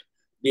event.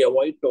 They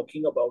avoid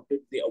talking about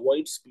it. They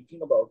avoid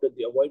speaking about it.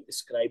 They avoid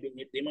describing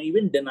it. They might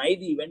even deny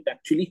the event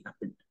actually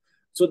happened.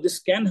 So this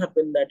can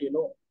happen that,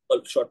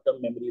 a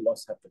short-term memory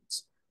loss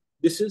happens.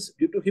 This is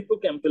due to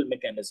hippocampal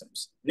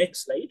mechanisms.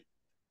 Next slide.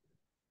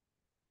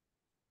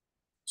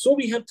 So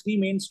we have three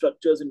main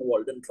structures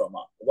involved in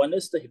trauma. One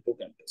is the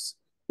hippocampus,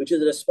 which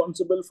is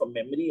responsible for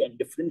memory and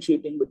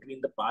differentiating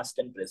between the past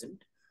and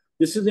present.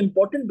 This is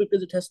important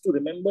because it has to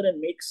remember and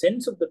make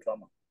sense of the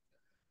trauma.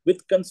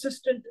 With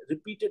consistent,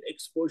 repeated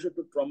exposure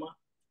to trauma,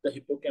 the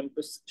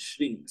hippocampus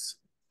shrinks.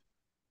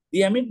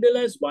 The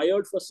amygdala is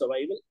wired for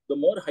survival. The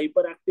more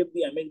hyperactive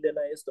the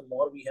amygdala is, the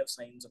more we have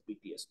signs of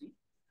PTSD.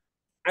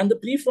 And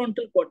the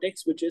prefrontal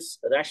cortex, which is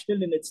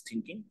rational in its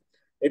thinking,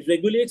 it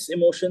regulates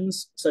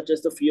emotions such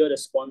as the fear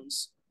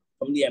response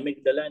from the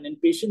amygdala. And in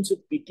patients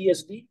with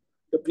PTSD,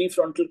 the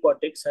prefrontal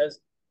cortex has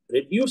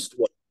reduced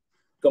work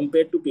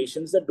compared to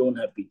patients that don't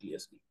have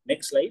PTSD.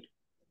 Next slide.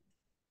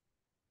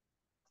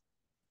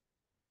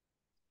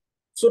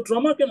 So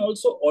trauma can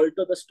also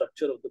alter the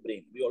structure of the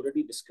brain. We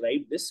already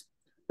described this.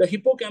 The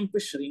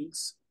hippocampus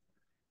shrinks.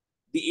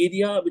 The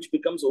area which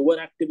becomes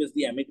overactive is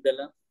the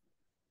amygdala.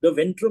 The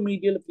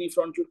ventromedial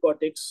prefrontal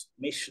cortex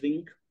may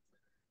shrink.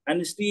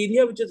 And it's the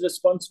area which is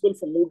responsible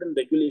for mood and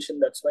regulation.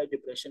 That's why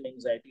depression,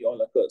 anxiety all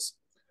occurs.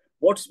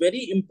 What's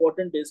very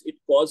important is it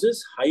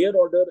causes higher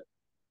order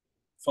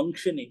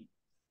functioning,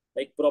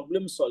 like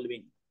problem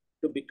solving,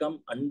 to become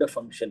under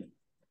functioning.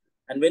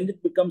 And when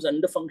it becomes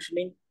under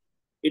functioning,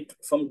 it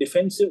from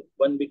defensive,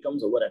 one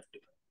becomes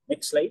overactive.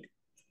 Next slide.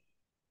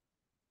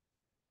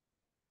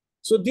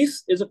 So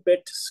this is a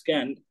PET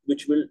scan,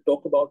 which will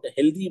talk about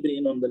a healthy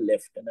brain on the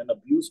left and an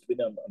abused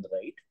brain on the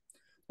right.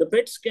 The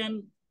PET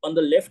scan on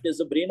the left is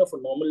the brain of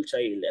a normal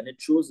child, and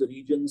it shows the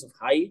regions of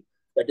high,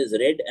 that is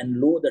red,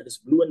 and low, that is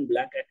blue and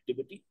black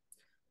activity.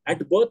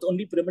 At birth,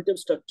 only primitive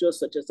structures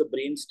such as the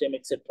brain stem,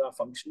 etc., are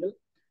functional,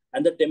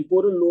 and the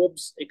temporal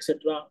lobes,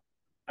 etc.,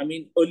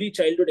 early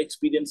childhood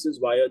experiences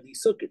via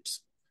these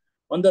circuits.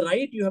 On the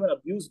right, you have an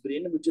abused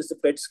brain, which is the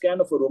PET scan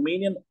of a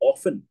Romanian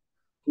orphan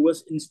who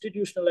was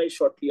institutionalized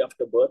shortly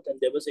after birth, and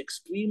there was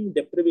extreme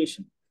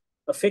deprivation,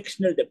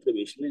 affectional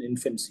deprivation in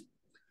infancy.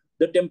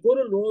 The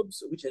temporal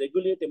lobes, which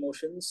regulate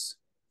emotions,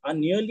 are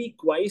nearly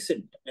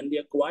quiescent and they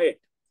are quiet.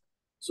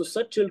 So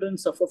such children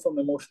suffer from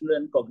emotional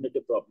and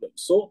cognitive problems.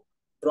 So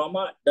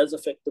trauma does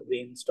affect the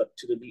brain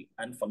structurally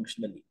and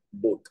functionally,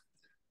 both.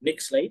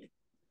 Next slide.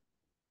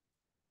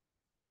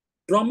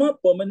 Trauma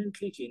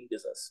permanently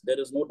changes us. There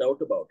is no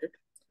doubt about it.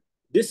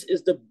 This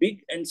is the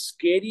big and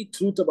scary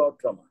truth about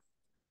trauma.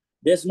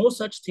 There's no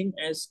such thing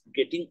as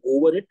getting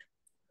over it.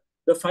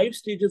 The 5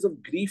 stages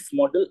of grief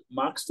model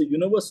marks the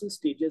universal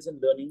stages in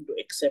learning to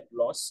accept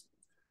loss.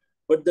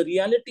 But the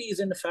reality is,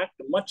 in fact,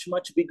 much,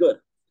 much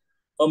bigger.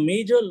 A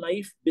major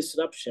life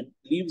disruption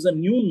leaves a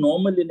new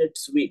normal in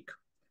its wake.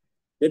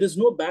 There is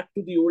no back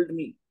to the old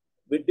me.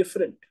 We're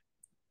different.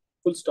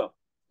 Full stop.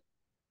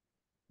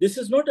 This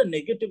is not a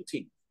negative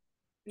thing.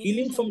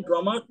 Healing from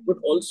trauma would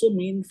also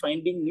mean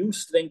finding new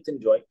strength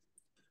and joy.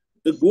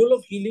 The goal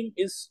of healing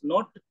is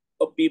not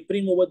a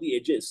papering over the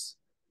edges.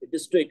 It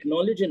is to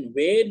acknowledge and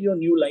wear your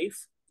new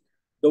life,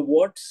 the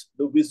what's,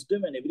 the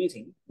wisdom and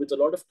everything with a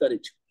lot of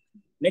courage.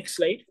 Next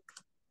slide.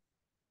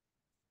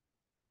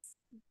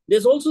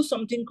 There's also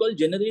something called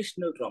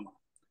generational trauma.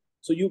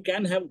 So you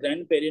can have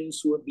grandparents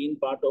who have been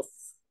part of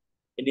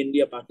an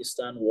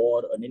India-Pakistan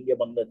war, an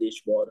India-Bangladesh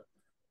war,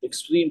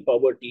 extreme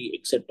poverty,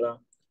 etc.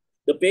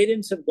 The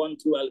parents have gone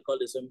through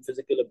alcoholism,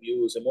 physical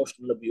abuse,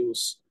 emotional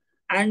abuse,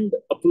 and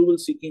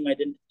approval-seeking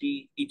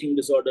identity, eating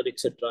disorder,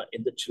 etc.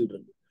 in the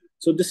children.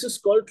 So this is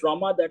called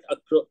trauma that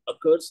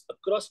occurs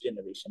across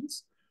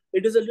generations.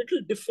 It is a little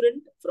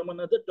different from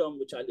another term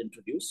which I'll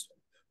introduce.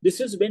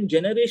 This is when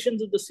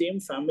generations of the same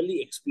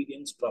family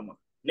experience trauma.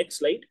 Next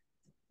slide.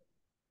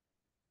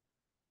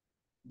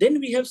 Then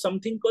we have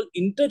something called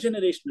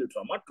intergenerational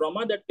trauma,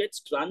 trauma that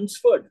gets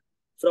transferred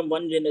from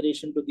one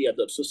generation to the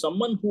other. So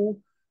someone who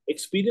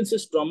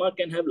experiences trauma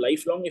can have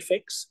lifelong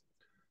effects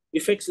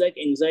like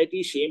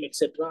anxiety, shame,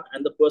 etc.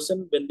 And the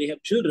person, when they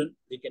have children,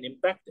 they can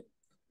impact them.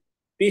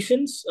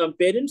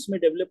 Parents may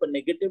develop a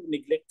negative,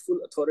 neglectful,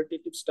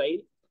 authoritative style.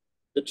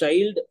 The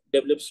child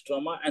develops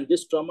trauma, and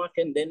this trauma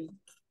can then,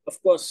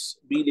 of course,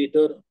 be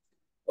later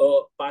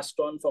passed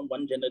on from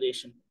one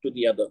generation to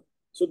the other.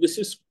 So this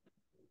is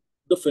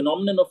the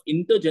phenomenon of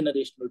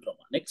intergenerational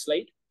trauma. Next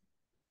slide.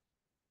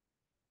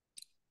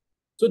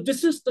 So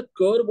this is the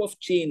curve of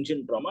change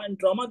in trauma. In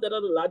trauma, there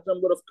are a large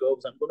number of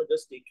curves. I'm going to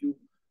just take you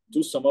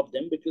through some of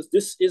them because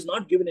this is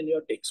not given in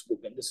your textbook,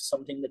 and this is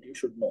something that you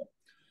should know.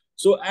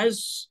 So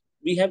as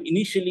we have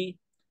initially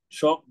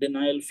shock,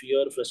 denial,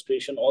 fear,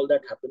 frustration, all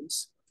that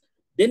happens.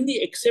 Then the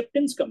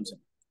acceptance comes in.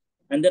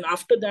 And then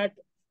after that,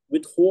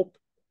 with hope,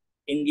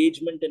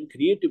 engagement, and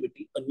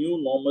creativity, a new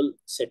normal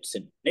sets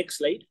in. Next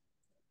slide.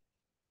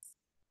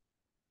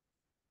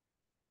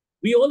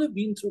 We all have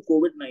been through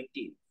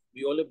COVID-19.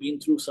 We all have been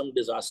through some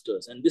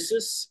disasters. And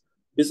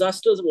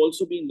disasters have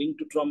also been linked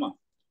to trauma.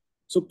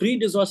 So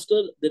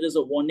pre-disaster, there is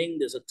a warning,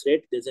 there's a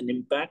threat, there's an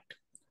impact.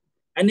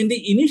 And in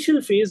the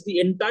initial phase, the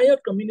entire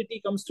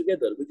community comes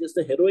together, which is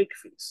the heroic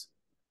phase.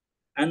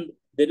 And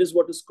there is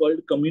what is called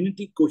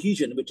community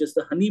cohesion, which is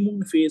the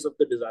honeymoon phase of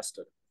the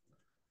disaster.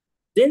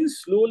 Then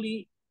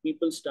slowly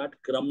people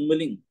start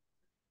crumbling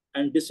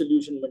and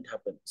disillusionment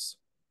happens.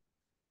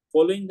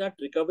 Following that,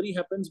 recovery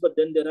happens, but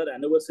then there are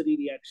anniversary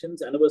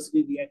reactions.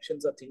 Anniversary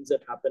reactions are things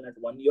that happen at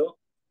 1 year.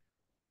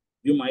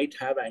 You might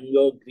have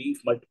anger,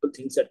 grief, multiple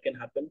things that can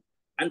happen.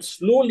 And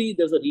slowly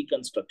there's a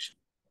reconstruction.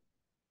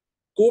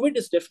 COVID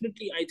is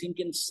definitely, I think,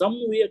 in some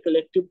way a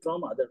collective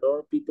trauma that a lot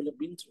of people have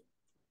been through.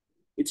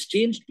 It's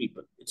changed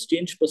people. It's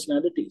changed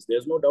personalities.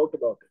 There's no doubt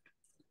about it.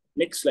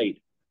 Next slide.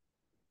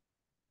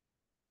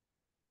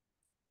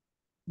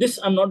 This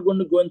I'm not going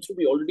to go through.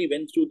 We already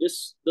went through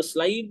this. The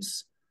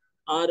slides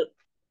are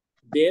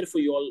there for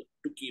you all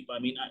to keep. I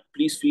mean,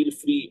 please feel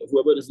free.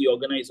 Whoever is the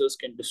organizers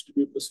can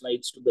distribute the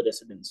slides to the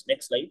residents.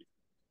 Next slide.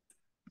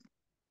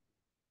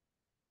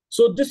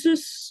 So this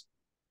is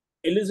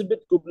Elizabeth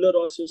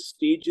Kubler-Ross's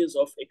stages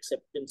of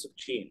acceptance of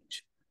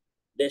change.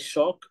 There's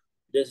shock,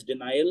 there's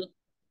denial,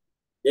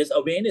 there's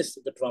awareness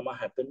that the trauma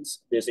happens,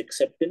 there's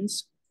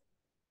acceptance.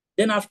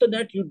 Then after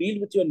that, you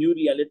deal with your new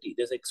reality.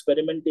 There's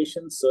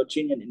experimentation,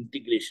 searching, and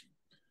integration.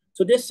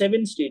 So there's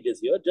 7 stages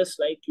here, just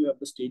like you have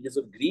the stages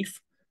of grief.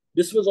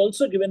 This was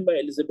also given by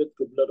Elizabeth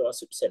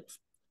Kubler-Ross itself.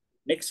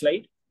 Next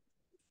slide.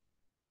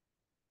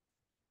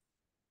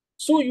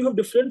 So you have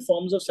different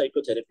forms of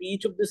psychotherapy.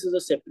 Each of this is a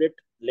separate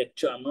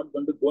lecture. I'm not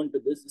going to go into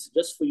this. This is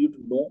just for you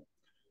to know.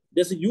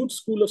 There's a huge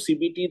school of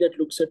CBT that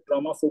looks at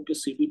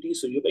trauma-focused CBT.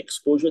 So you have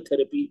exposure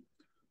therapy,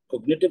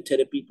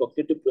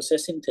 cognitive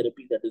processing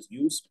therapy that is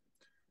used.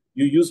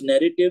 You use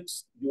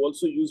narratives. You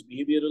also use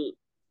behavioral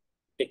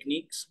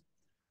techniques.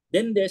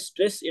 Then there's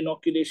stress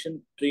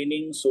inoculation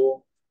training.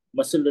 So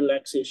muscle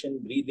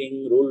relaxation,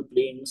 breathing,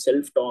 role-playing,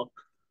 self-talk,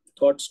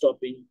 thought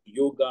stopping,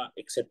 yoga,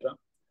 etc.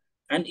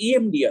 And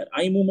EMDR,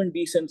 eye movement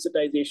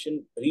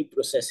desensitization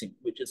reprocessing,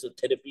 which is a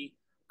therapy.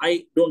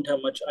 I don't have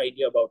much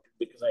idea about it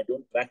because I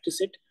don't practice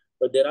it,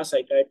 but there are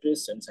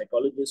psychiatrists and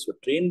psychologists who are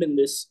trained in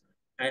this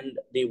and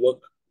they work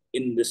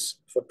in this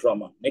for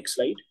trauma. Next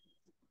slide.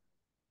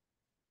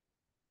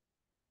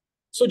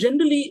 So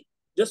generally,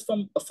 just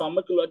from a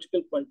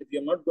pharmacological point of view,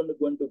 I'm not going to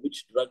go into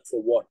which drug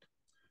for what.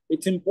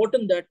 It's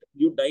important that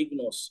you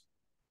diagnose,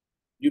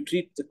 you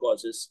treat the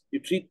causes,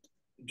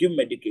 give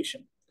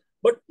medication,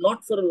 but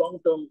not for a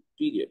long-term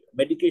period.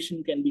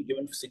 Medication can be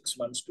given for 6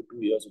 months to 2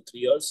 years or 3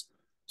 years.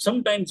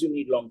 Sometimes you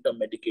need long-term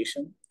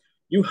medication.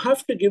 You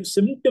have to give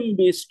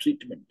symptom-based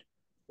treatment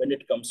when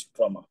it comes to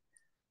trauma.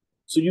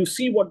 So you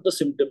see what the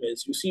symptom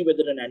is. You see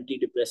whether an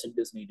antidepressant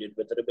is needed,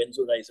 whether a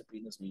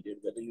benzodiazepine is needed,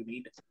 whether you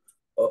need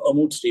a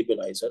mood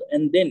stabilizer,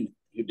 and then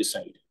you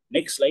decide.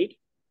 Next slide.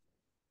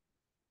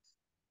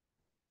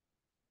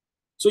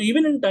 So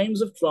even in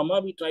times of trauma,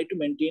 we try to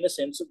maintain a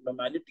sense of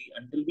normality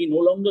until we no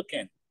longer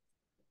can.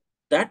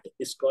 That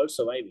is called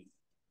surviving,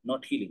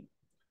 not healing.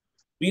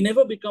 We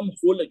never become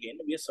whole again.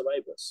 We are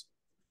survivors.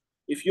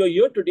 If you're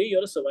here today,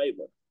 you're a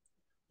survivor.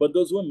 But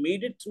those who have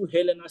made it through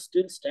hell and are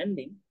still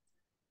standing,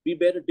 we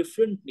bear a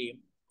different name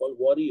called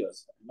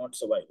warriors, not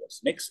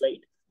survivors. Next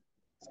slide.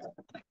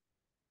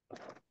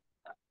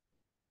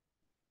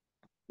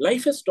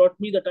 Life has taught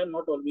me that I'm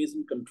not always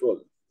in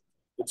control.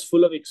 It's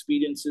full of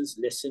experiences,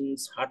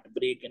 lessons,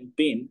 heartbreak, and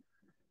pain.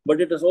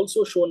 But it has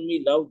also shown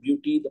me love,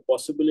 beauty, the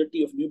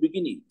possibility of new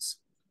beginnings.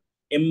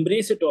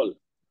 Embrace it all.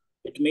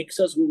 It makes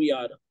us who we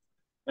are.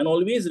 And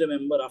always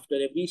remember, after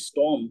every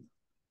storm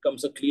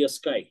comes a clear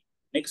sky.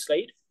 Next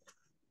slide.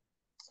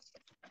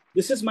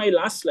 This is my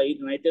last slide,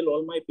 and I tell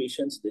all my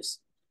patients this.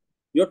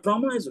 Your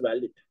trauma is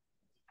valid.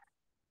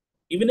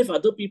 Even if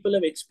other people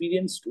have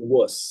experienced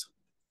worse,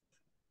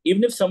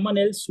 even if someone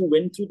else who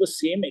went through the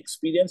same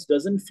experience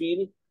doesn't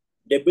feel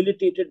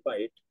debilitated by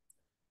it,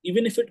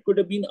 even if it could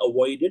have been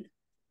avoided,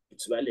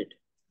 it's valid.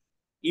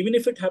 Even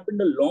if it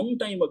happened a long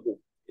time ago,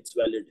 it's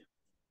valid.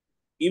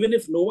 Even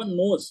if no one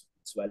knows,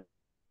 it's valid.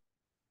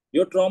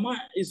 Your trauma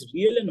is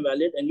real and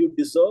valid, and you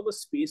deserve a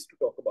space to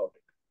talk about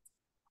it.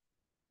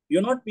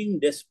 You're not being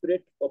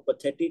desperate or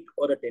pathetic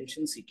or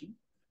attention-seeking.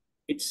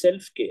 It's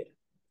self-care.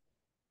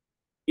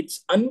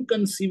 It's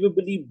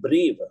unconceivably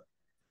brave.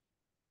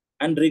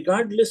 And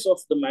regardless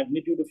of the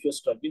magnitude of your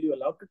struggle, you're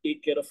allowed to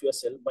take care of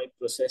yourself by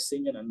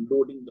processing and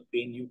unloading the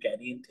pain you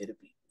carry in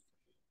therapy.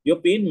 Your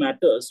pain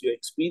matters, your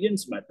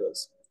experience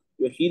matters,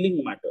 your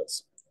healing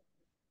matters.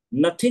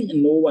 Nothing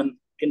and no one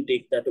can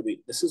take that away.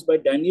 This is by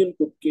Daniel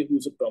Kupke,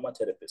 who's a trauma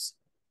therapist.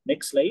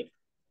 Next slide.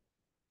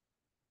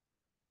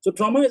 So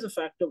trauma is a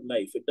fact of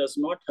life. It does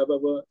not,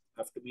 however,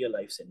 have to be a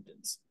life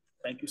sentence.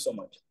 Thank you so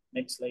much.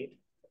 Next slide.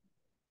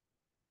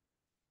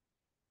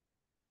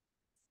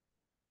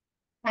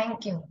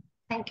 Thank you.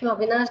 Thank you,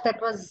 Avinash. That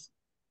was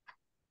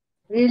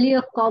really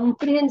a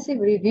comprehensive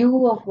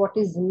review of what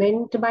is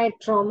meant by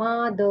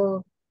trauma,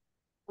 the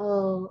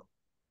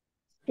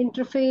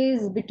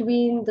interface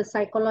between the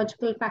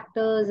psychological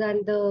factors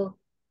and the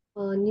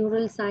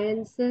neural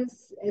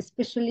sciences,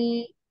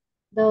 especially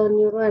the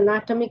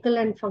neuroanatomical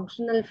and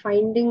functional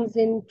findings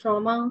in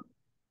trauma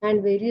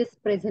and various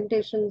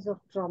presentations of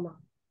trauma.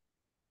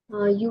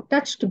 You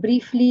touched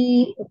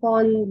briefly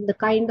upon the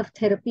kind of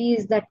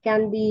therapies that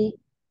can be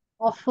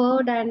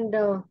offered, and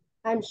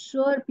I'm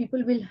sure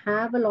people will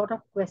have a lot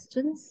of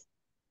questions.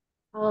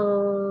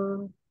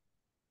 Many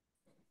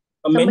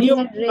Somebody of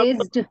had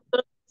raised...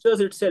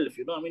 itself,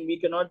 I mean, we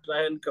cannot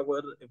try and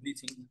cover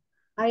everything.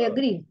 I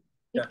agree.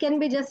 It can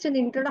be just an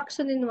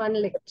introduction in one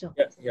lecture.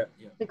 Yeah.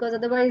 Because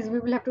otherwise we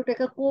will have to take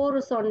a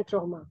course on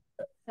trauma.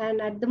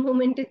 and at the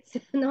moment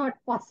it's not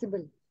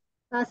possible.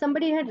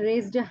 Somebody had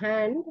raised a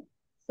hand,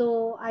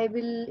 so I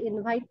will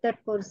invite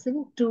that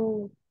person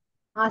to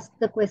ask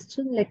the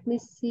question. Let me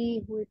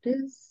see who it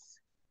is.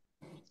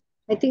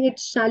 I think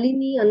it's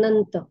Shalini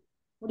Ananta.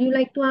 Would you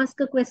like to ask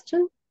a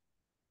question,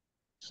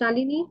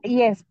 Shalini?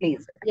 Yes,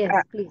 please.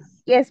 Yes,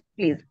 please. Yes,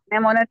 please.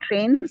 I'm on a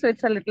train, so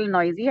it's a little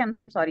noisy. I'm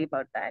sorry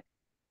about that.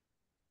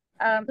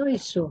 No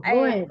issue.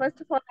 Go ahead. First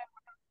of all,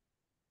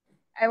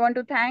 I want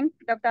to thank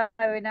Dr.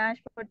 Avinash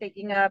for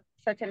taking up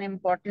such an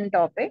important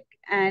topic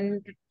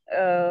and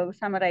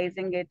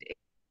summarizing it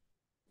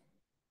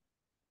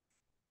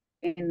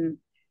in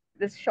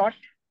this short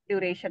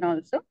duration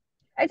also.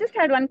 I just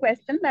had one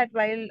question that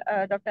while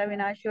Dr.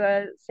 Avinash, you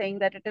are saying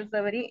that it is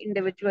a very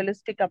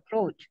individualistic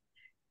approach.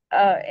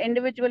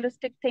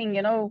 Individualistic thing,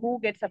 who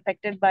gets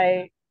affected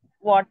by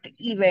what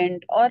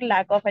event or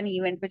lack of an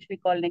event, which we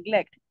call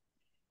neglect.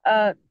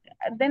 Uh,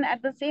 then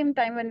at the same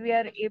time, when we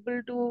are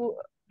able to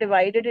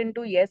divide it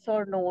into yes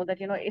or no, that,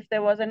 if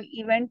there was an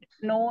event,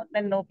 no,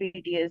 then no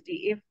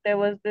PTSD. If there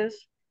was this,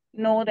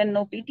 no, then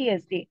no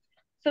PTSD.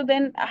 So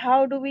then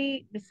how do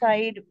we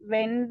decide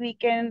when we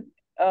can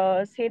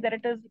say that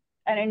it is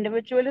an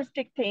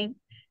individualistic thing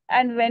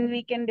and when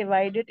we can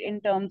divide it in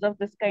terms of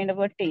this kind of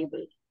a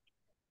table?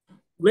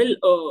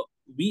 Well,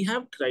 we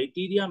have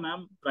criteria,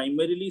 ma'am,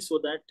 primarily so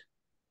that,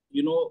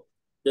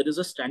 there is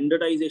a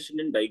standardization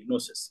in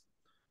diagnosis.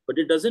 But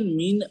it doesn't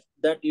mean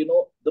that,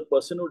 the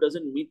person who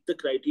doesn't meet the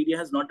criteria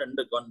has not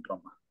undergone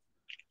trauma.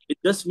 It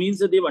just means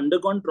that they've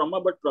undergone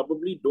trauma, but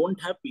probably don't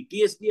have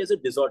PTSD as a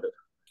disorder.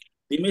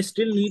 They may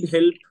still need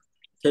help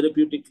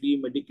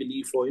therapeutically,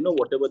 medically for,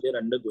 whatever they're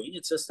undergoing.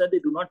 It's just that they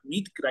do not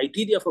meet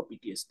criteria for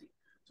PTSD.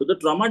 So the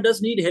trauma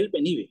does need help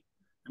anyway.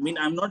 I mean,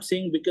 I'm not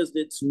saying because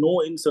it's no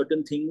in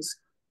certain things,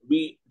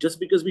 just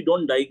because we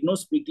don't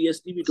diagnose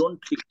PTSD, we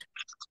don't treat.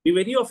 We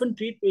very often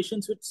treat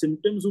patients with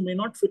symptoms who may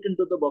not fit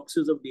into the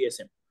boxes of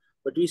DSM,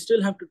 but we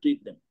still have to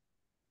treat them.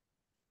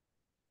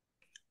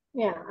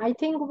 Yeah, I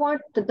think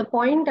what the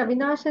point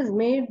Avinash has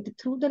made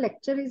through the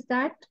lecture is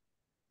that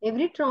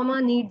every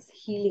trauma needs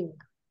healing,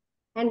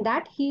 and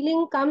that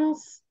healing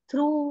comes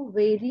through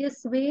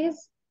various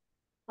ways.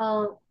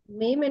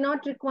 May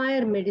not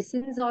require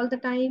medicines all the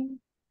time,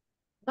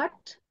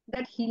 but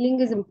that healing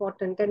is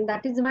important, and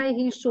that is why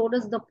he showed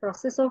us the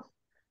process of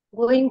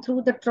going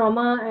through the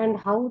trauma and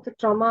how the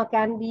trauma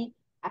can be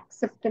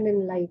accepted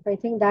in life. I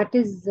think that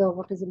is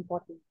what is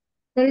important.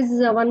 There is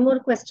one more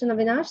question,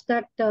 Avinash,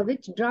 that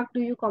which drug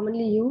do you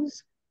commonly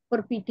use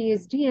for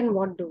PTSD and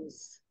what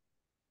dose?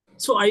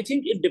 So I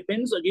think it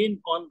depends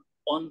again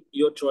on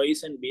your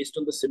choice and based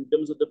on the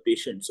symptoms of the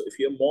patient. So if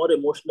you have more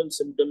emotional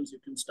symptoms, you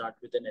can start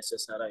with an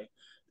SSRI.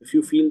 If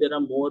you feel there are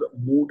more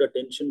mood,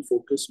 attention,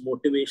 focus,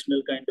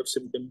 motivational kind of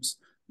symptoms,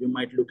 you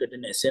might look at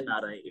an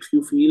SNRI. If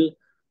you feel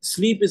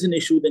sleep is an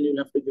issue, then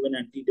you'll have to give an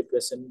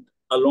antidepressant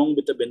along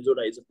with a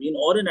benzodiazepine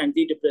or an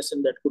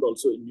antidepressant that could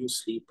also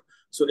induce sleep.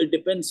 So it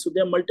depends. So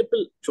there are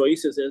multiple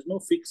choices. There's no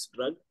fixed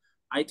drug.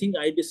 I think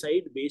I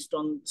decide based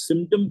on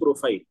symptom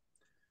profile,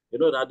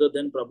 rather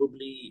than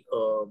probably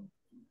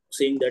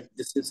saying that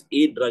this is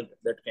a drug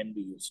that can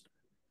be used.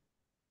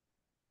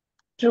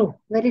 True,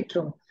 very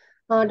true.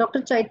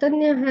 Dr.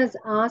 Chaitanya has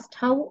asked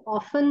how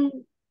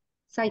often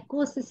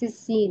psychosis is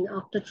seen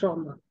after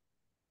trauma.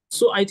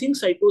 So I think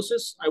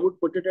psychosis, I would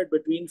put it at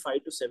between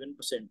 5 to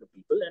 7% of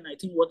people. And I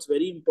think what's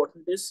very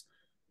important is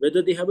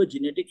whether they have a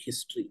genetic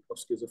history of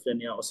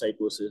schizophrenia or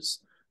psychosis,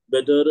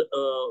 whether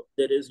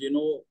there is,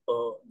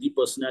 the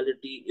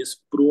personality is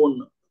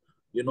prone,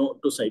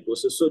 to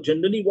psychosis. So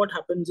generally what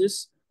happens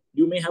is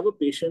you may have a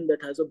patient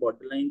that has a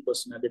borderline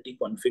personality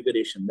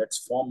configuration that's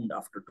formed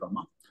after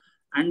trauma.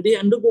 And they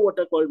undergo what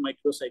are called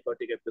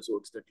micropsychotic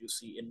episodes that you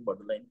see in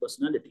borderline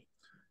personality.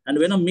 And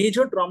when a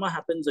major trauma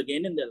happens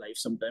again in their life,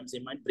 sometimes they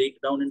might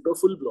break down into a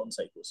full-blown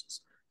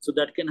psychosis. So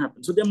that can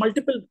happen. So there are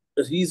multiple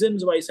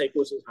reasons why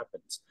psychosis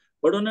happens.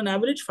 But on an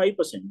average,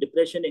 5%,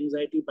 depression,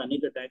 anxiety,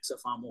 panic attacks are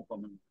far more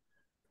common.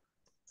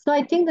 So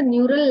I think the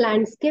neural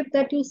landscape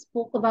that you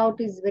spoke about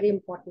is very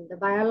important. The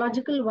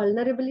biological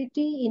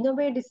vulnerability in a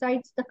way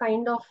decides the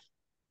kind of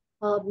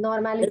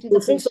normality the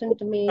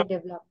patient may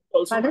develop.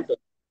 Also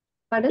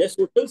Pardon? There's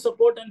social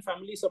support and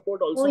family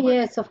support also matters.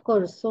 Yes, of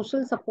course.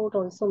 Social support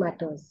also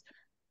matters.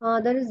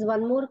 There is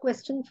one more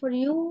question for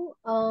you.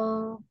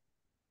 Dr.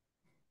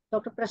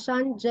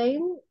 Prashant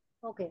Jain.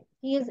 Okay.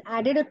 He has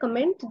added a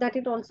comment that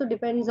it also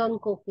depends on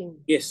coping.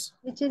 Yes.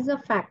 Which is a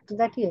fact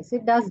that yes,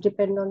 it does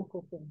depend on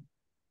coping.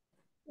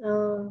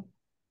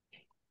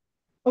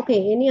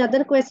 Okay. Any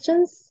other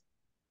questions?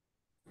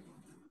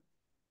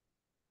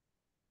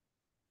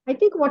 I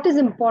think what is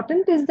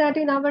important is that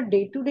in our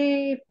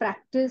day-to-day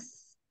practice,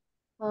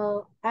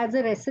 as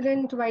a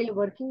resident while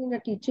working in a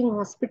teaching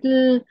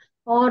hospital,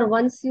 or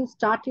once you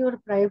start your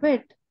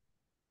private,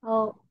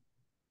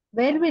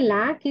 where we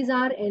lack is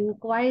our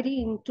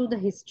inquiry into the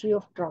history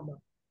of trauma.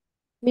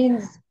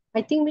 Means,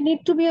 I think we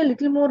need to be a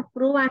little more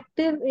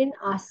proactive in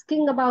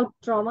asking about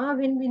trauma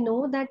when we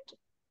know that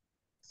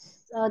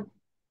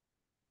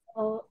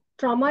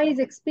trauma is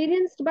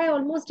experienced by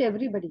almost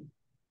everybody.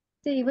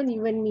 say even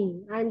you and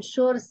me, I'm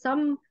sure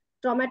some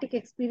traumatic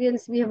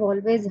experience we have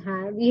always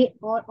had,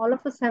 all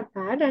of us have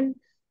had, and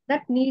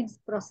that needs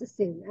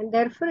processing. And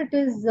therefore, it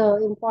is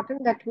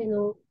important that we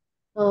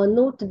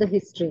note the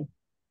history.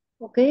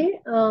 Okay.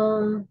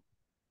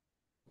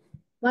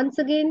 Once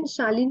again,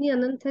 Shalini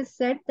Anant has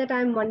said that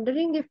I'm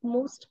wondering if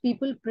most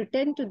people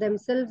pretend to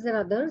themselves and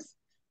others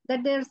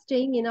that they are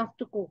staying enough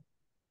to cope.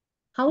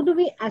 How do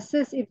we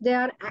assess if they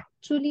are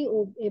actually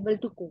able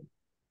to cope?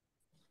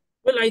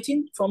 Well, I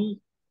think from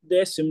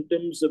their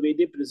symptoms, the way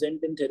they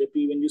present in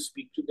therapy, when you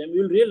speak to them,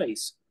 you'll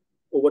realize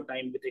over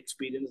time with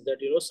experience that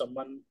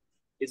someone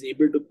is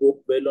able to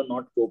cope well or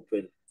not cope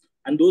well.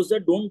 And those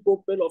that don't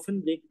cope well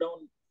often break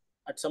down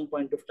at some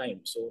point of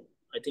time. So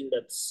I think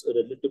that's a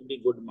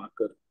relatively good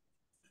marker.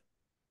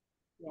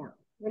 Yeah,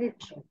 very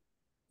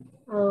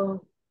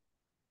true.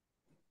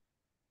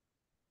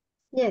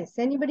 Yes,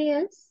 anybody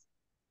else?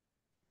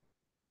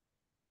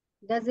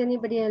 Does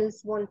anybody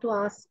else want to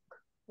ask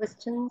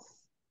questions?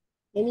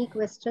 Any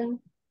question?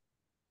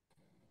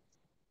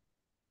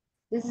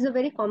 This is a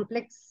very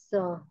complex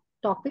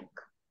topic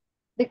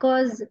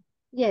because,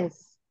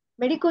 yes,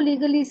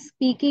 medico-legally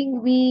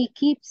speaking, we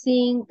keep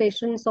seeing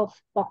patients of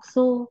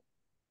POXO,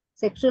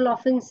 sexual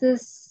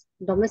offenses,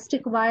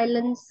 domestic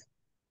violence.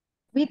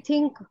 We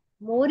think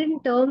more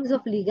in terms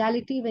of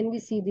legality when we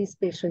see these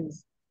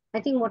patients.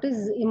 I think what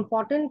is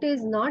important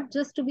is not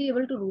just to be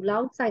able to rule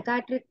out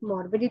psychiatric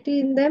morbidity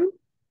in them,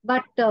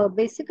 but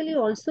basically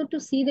also to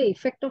see the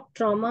effect of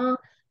trauma,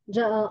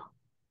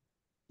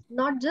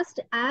 not just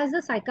as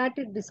a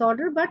psychiatric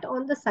disorder, but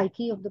on the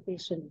psyche of the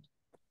patient.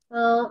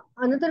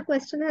 Another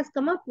question has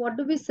come up. What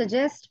do we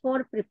suggest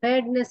for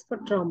preparedness for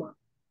trauma?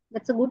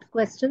 That's a good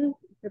question.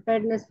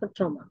 Preparedness for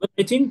trauma. But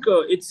I think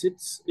it's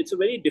a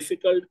very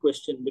difficult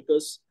question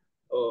because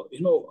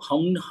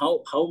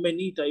how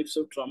many types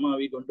of trauma are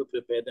we going to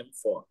prepare them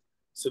for?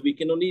 So we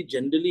can only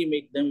generally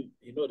make them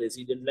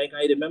resilient. Like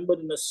I remember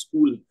in a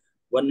school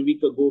 1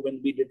 week ago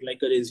when we did like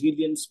a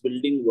resilience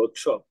building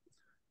workshop.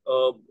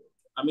 Uh,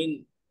 I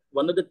mean,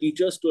 one of the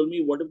teachers told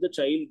me, "What if the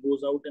child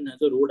goes out and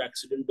has a road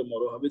accident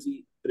tomorrow? How is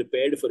he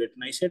prepared for it?"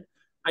 And I said,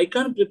 "I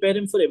can't prepare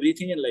him for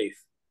everything in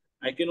life.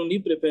 I can only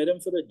prepare him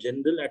for a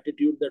general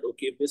attitude that,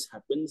 okay, if this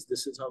happens,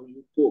 this is how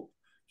you cope.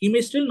 He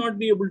may still not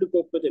be able to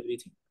cope with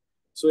everything.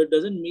 So it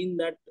doesn't mean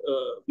that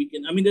we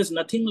can, I mean, there's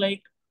nothing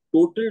like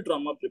total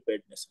trauma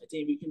preparedness. I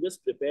think we can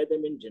just prepare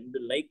them in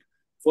general. Like,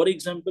 for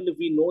example, if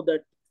we know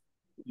that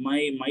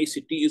my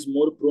city is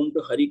more prone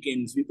to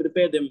hurricanes, we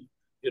prepare them,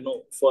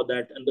 for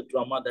that and the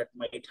trauma that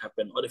might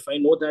happen. Or if I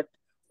know that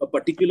a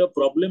particular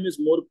problem is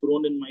more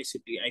prone in my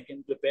city, I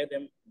can prepare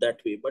them that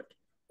way. But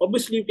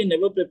obviously, you can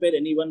never prepare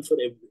anyone for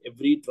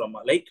every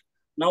trauma. Like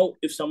now,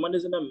 if someone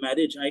is in a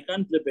marriage, I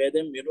can't prepare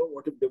them,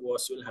 what if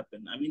divorce will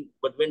happen? I mean,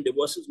 but when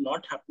divorce is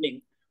not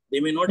happening, they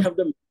may not have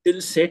the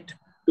mental set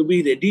to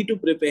be ready to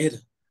prepare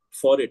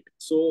for it.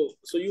 So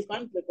you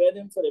can't prepare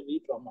them for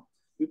every trauma.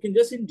 You can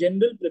just in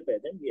general prepare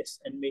them, yes,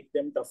 and make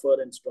them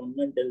tougher and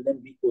stronger and tell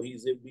them be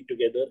cohesive, be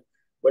together.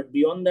 But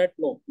beyond that,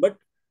 no. But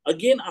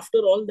again, after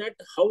all that,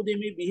 how they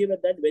may behave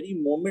at that very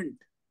moment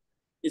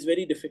is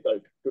very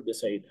difficult to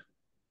decide.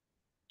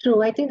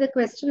 True. I think the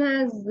question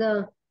has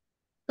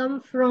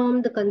come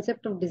from the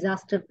concept of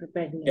disaster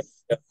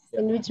preparedness,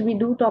 in which we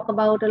do talk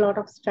about a lot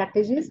of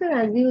strategies. And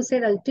as you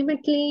said,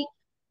 ultimately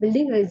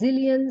building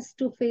resilience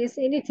to face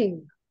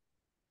anything,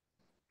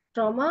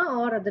 trauma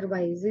or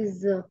otherwise,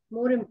 is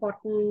more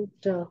important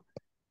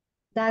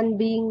than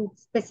being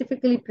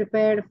specifically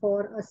prepared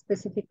for a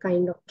specific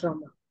kind of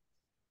trauma.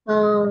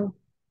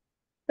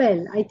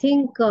 Well, I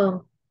think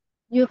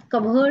you've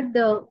covered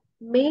the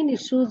main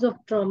issues of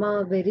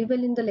trauma very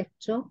well in the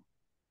lecture.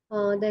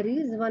 There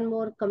is one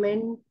more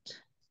comment.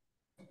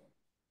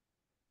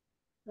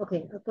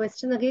 Okay, a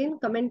question again.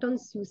 Comment on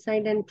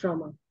suicide and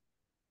trauma.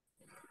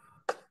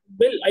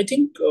 Well, I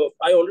think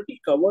I already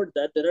covered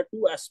that. There are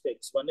two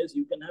aspects. One is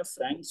you can have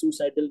frank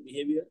suicidal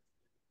behavior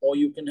or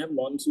you can have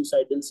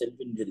non-suicidal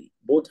self-injury.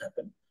 Both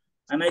happen.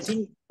 And I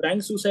think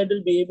frank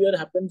suicidal behavior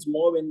happens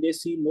more when they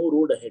see no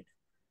road ahead.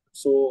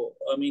 So,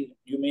 I mean,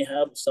 you may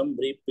have some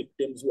rape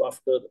victims who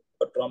after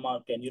a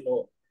trauma can,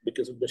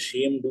 because of the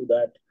shame do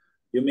that.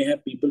 You may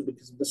have people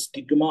because of the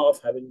stigma of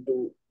having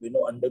to,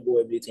 undergo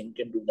everything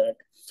can do that.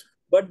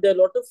 But there are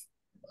a lot of,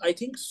 I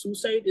think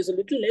suicide is a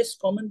little less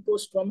common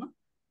post-trauma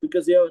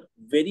because they are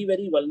very,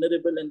 very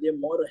vulnerable and they're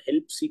more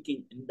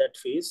help-seeking in that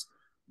phase.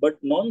 But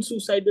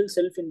non-suicidal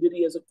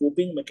self-injury as a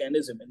coping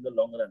mechanism in the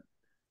long run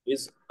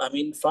is, I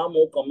mean, far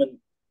more common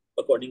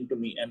according to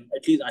me. And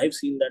at least I have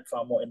seen that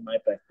far more in my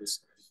practice.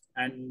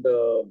 And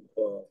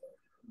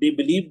they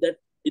believe that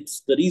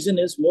it's the reason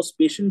is most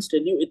patients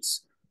tell you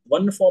it's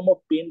one form of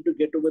pain to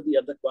get over the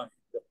other kind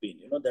of pain.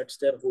 That's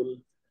their whole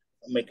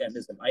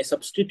mechanism. I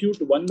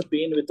substitute one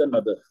pain with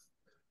another.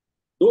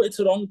 Though it's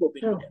a wrong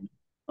coping mechanism,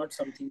 not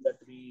something that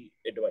we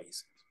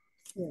advise.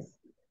 Yes.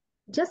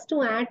 Just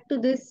to add to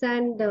this,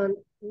 and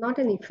not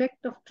an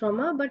effect of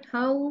trauma, but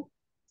how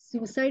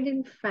suicide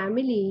in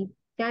family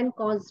can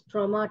cause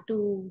trauma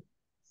to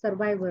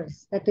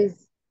survivors. That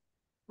is,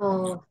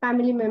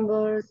 family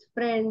members,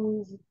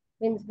 friends.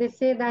 Means they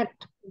say that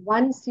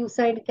one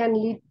suicide can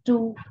lead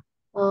to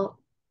uh,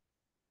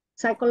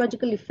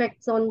 psychological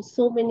effects on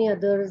so many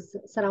others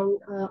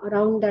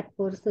around that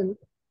person.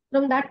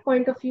 From that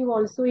point of view,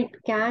 also it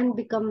can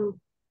become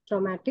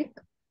traumatic.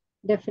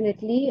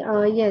 Definitely,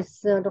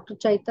 yes. Dr.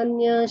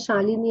 Chaitanya,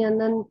 Shalini,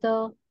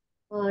 Ananta,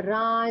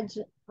 Raj,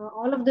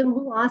 all of them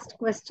who asked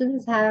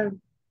questions have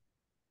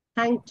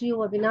thanked you,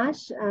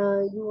 Avinash.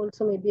 You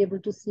also may be able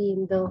to see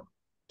in the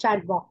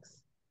chat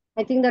box.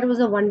 I think that was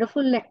a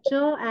wonderful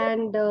lecture,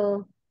 and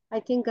I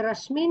think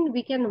Rashmin,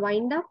 we can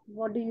wind up.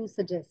 What do you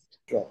suggest?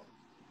 Sure.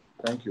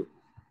 Thank you.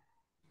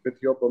 With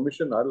your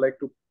permission, I'd like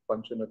to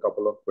punch in a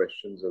couple of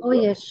questions as Oh,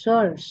 well. yes,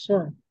 sure,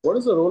 sure. What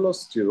is the role of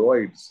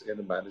steroids in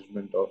the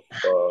management of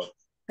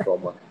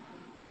trauma?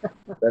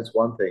 That's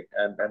one thing.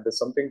 And there's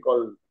something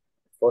called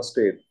first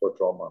aid for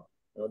trauma,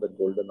 the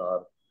golden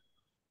hour.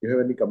 Do you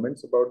have any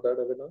comments about that,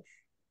 Avinash?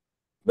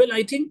 Well,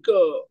 I think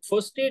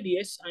first aid,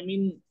 yes. I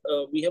mean,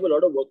 we have a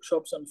lot of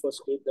workshops on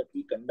first aid that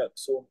we conduct.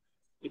 So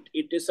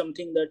it is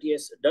something that,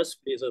 yes, does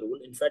plays a role.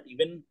 In fact,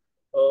 even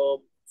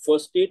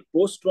first aid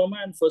post-trauma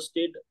and first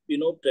aid,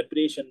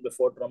 preparation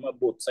before trauma,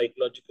 both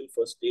psychological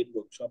first aid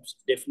workshops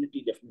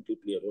definitely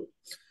play a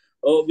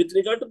role. With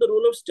regard to the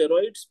role of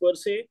steroids per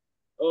se,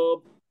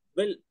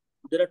 well,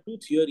 there are two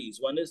theories.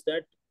 One is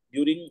that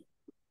during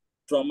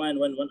trauma and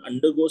when one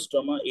undergoes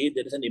trauma,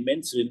 there is an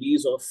immense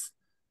release of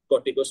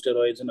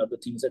corticosteroids and other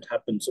things that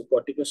happen. So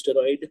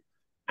corticosteroid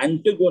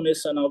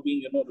antagonists are now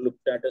being,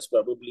 looked at as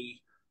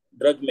probably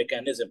drug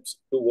mechanisms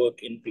to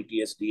work in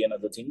PTSD and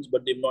other things,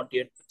 but they've not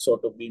yet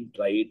sort of been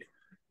tried.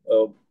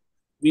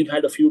 We've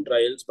had a few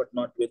trials, but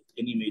not with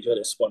any major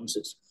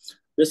responses.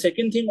 The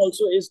second thing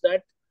also is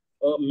that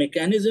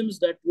mechanisms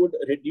that would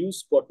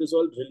reduce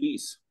cortisol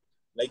release,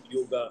 like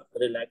yoga,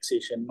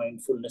 relaxation,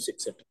 mindfulness,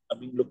 etc., are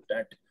being looked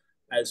at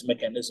as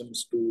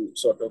mechanisms to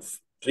sort of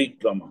treat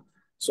trauma.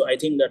 So I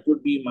think that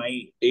would be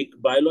my take.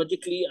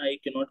 Biologically, I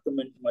cannot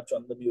comment much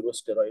on the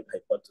neurosteroid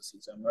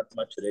hypothesis. I'm not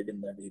much read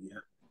in that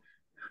area.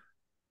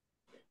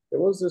 There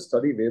was a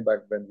study way back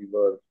when we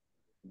were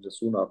just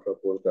soon after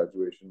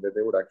post-graduation where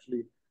they would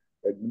actually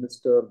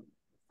administer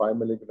 5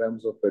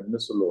 milligrams of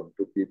prednisolone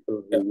to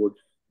people who would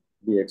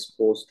be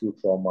exposed to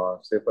trauma,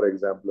 say, for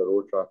example, a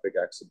road traffic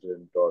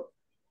accident or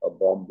a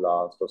bomb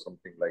blast or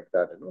something like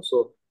that,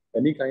 So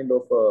any kind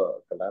of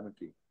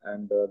calamity.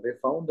 And they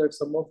found that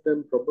some of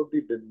them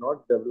probably did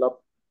not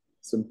develop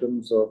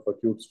symptoms of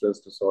acute stress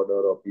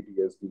disorder or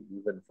PTSD,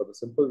 even for the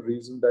simple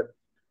reason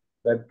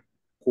that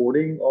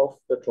coding of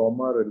the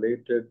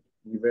trauma-related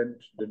event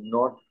did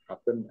not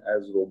happen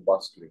as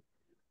robustly.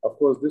 Of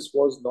course, this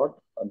was not,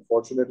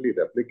 unfortunately,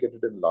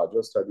 replicated in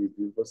larger studies.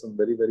 These were some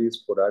very, very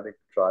sporadic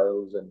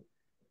trials and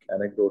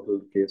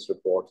anecdotal case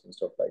reports and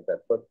stuff like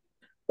that. But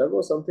that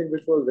was something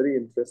which was very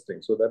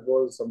interesting. So that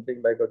was something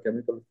like a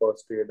chemical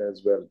first aid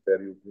as well,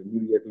 where you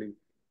immediately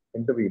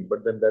intervene.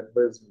 But then that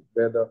was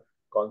where the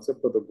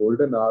concept of the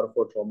golden hour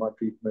for trauma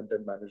treatment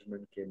and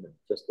management came in,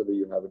 just the way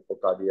you have it for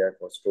cardiac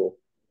or stroke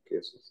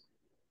cases.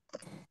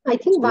 I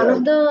think one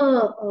of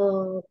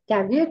the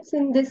caveats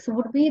in this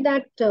would be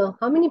that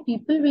how many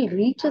people will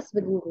reach us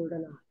within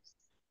golden hours?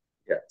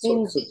 Yeah.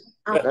 Means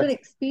after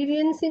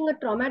experiencing a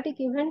traumatic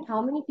event,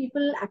 how many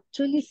people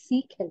actually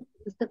seek help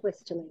is the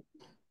question.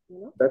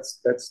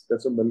 That's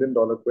a $1 million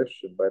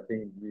question. But I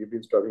think we've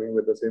been struggling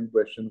with the same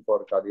question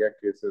for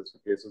cardiac cases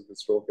with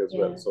stroke as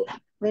well. So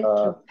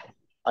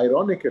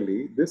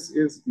ironically, this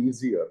is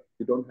easier.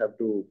 You don't have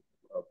to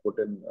put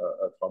in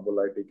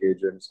thrombolytic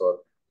agents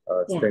or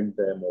stent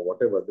them or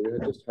whatever.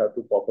 They just have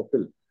to pop a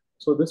pill.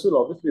 So this will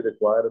obviously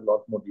require a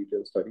lot more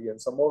detailed study.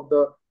 And some of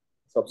the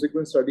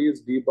subsequent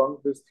studies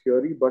debunk this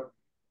theory, but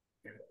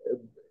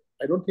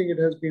I don't think it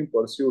has been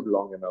pursued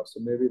long enough.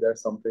 So maybe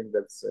that's something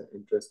that's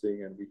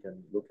interesting and we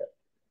can look at.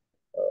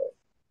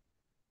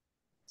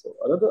 So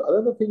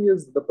another thing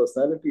is the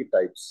personality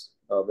types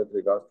with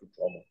regards to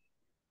trauma.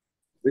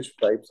 Which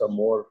types are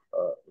more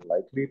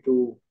likely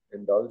to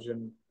indulge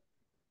in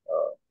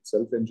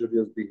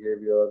self-injurious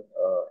behavior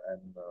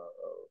and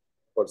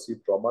perceive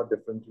trauma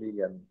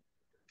differently, and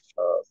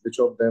which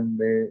of them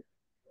may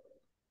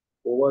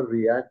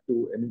overreact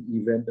to any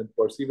event and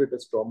perceive it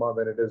as trauma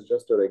when it is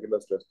just a regular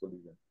stressful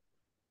event?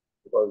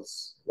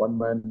 Because one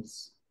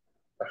man's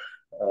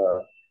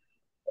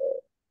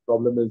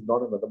problem is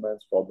not another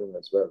man's problem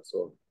as well.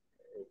 So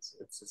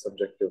it's a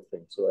subjective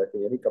thing. So I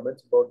think any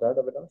comments about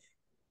that, Avinash?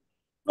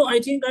 No,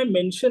 I think I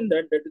mentioned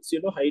that it's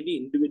highly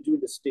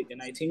individualistic,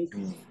 and I think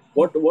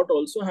what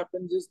also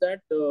happens is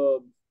that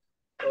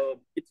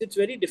it's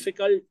very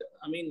difficult.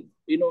 I mean,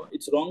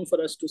 it's wrong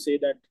for us to say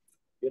that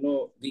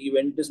the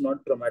event is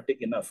not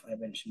traumatic enough. I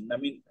mentioned. I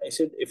mean, I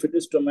said if it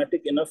is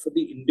traumatic enough for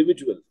the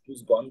individual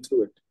who's gone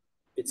through it,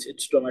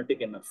 it's traumatic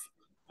enough.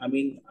 I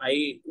mean,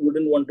 I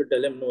wouldn't want to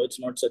tell him no, it's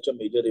not such a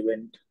major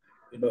event,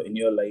 in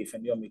your life,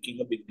 and you're making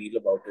a big deal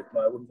about it.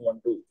 No, I wouldn't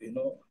want to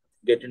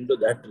get into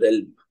that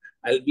realm.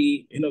 I'll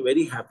be,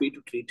 very happy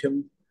to treat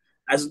him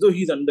as though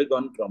he's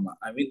undergone trauma.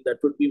 I mean,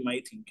 that would be my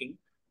thinking.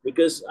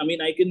 because I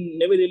mean I can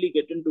never really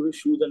get into his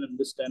shoes and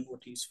understand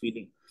what he's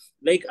feeling.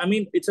 Like I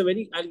mean,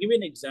 I'll give you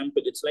an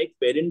example. It's like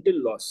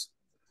parental loss.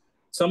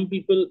 Some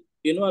people,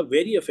 are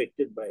very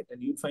affected by it,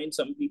 and you find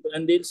some people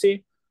and they'll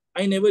say,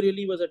 I never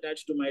really was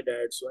attached to my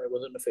dad, so I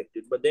wasn't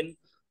affected. But then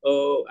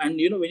and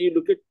when you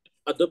look at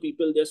other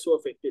people, they're so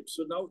affected.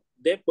 So now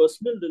their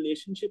personal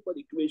relationship or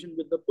equation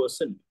with the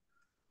person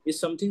is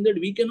something that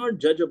we cannot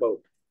judge about.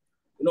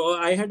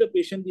 I had a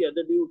patient the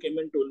other day who came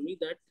and told me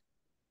that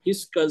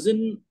his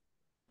cousin,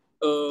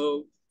 uh,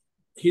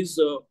 his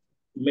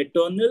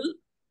maternal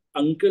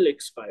uncle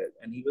expired,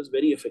 and he was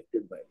very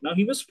affected by it. Now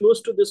he was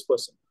close to this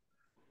person.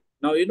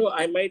 Now,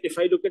 I might, if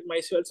I look at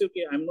myself, I'll say,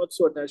 okay, I'm not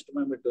so attached to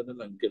my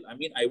maternal uncle. I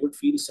mean, I would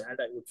feel sad,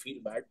 I would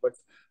feel bad, but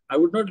I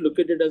would not look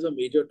at it as a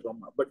major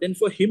trauma. But then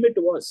for him, it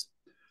was.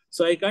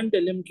 So I can't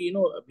tell him,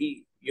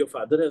 your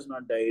father has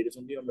not died, it's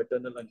only your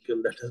maternal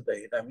uncle that has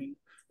died. I mean,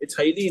 it's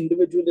highly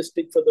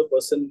individualistic for the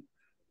person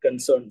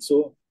concerned.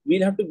 So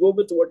we'll have to go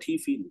with what he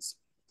feels.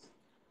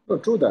 No,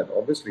 true that.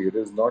 Obviously, it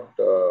is not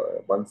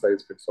one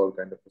size fits all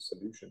kind of a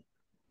solution.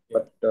 Yeah.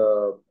 But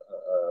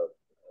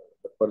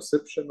the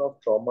perception of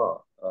trauma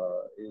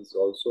is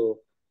also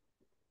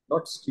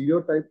not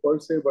stereotype per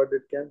se, but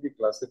it can be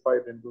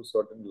classified into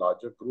certain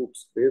larger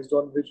groups based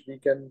on which we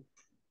can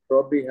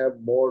probably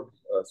have more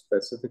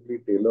specifically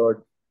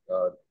tailored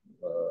uh,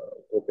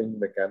 coping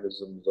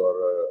mechanisms or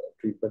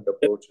treatment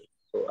approaches.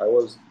 So I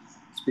was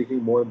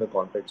speaking more in the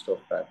context of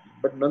that.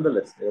 But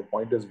nonetheless, your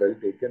point is well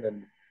taken,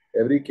 and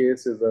every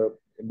case is a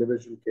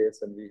individual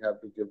case, and we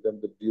have to give them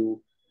the due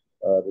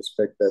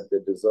respect that they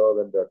deserve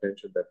and the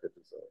attention that they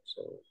deserve.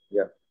 So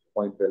yeah,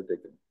 point well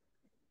taken.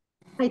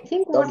 I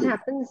think what Lovely.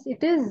 happens,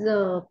 it is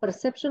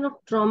perception of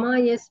trauma,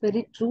 yes,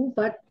 very true,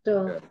 but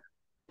Yeah.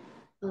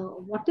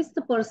 what is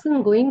the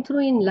person going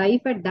through in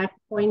life at that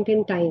point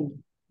in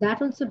time?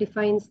 That also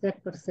defines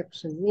that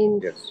perception.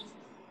 Means, Yes.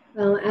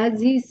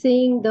 as he's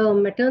saying, the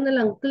maternal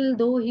uncle,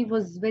 though he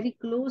was very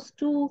close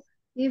to,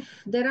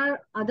 if there are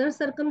other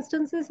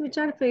circumstances which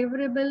are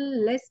favorable,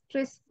 less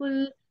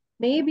stressful,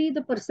 maybe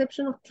the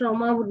perception of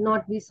trauma would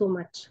not be so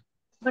much.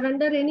 But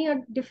under any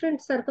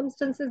different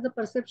circumstances, the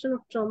perception of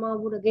trauma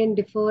would again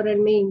differ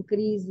and may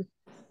increase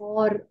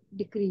or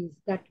decrease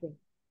that way.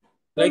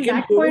 From Like in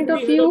that COVID, point of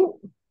we had view,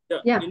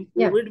 in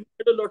COVID, we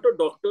had a lot of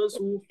doctors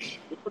who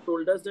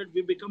told us that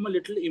we become a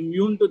little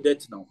immune to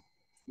death now.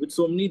 With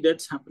so many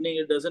deaths happening,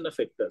 it doesn't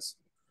affect us.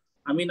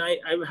 I mean,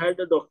 I've had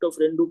a doctor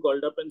friend who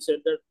called up and said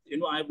that,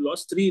 I've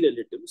lost 3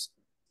 relatives.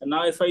 And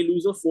now if I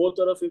lose a fourth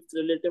or a fifth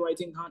relative, I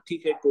think,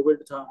 theek hai,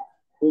 COVID tha,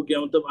 ho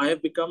gaya. I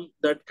have become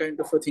that kind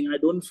of a thing. I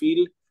don't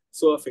feel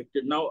so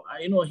affected. Now,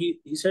 he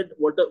said,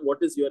 what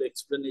is your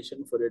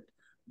explanation for it?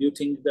 Do you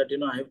think that,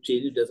 I have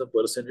changed as a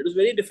person? It was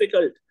very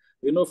difficult,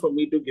 for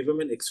me to give him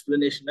an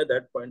explanation at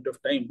that point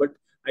of time. But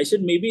I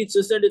said, maybe it's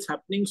just that it's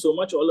happening so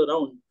much all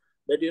around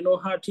that,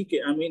 theek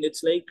hai. I mean,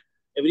 it's like,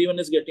 everyone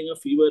is getting a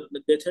fever.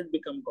 That had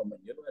become common,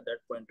 at that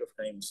point of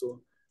time.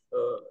 So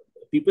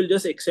people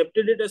just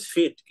accepted it as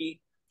fate.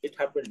 It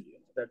happened.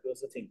 That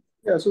was the thing.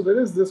 Yeah. So there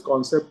is this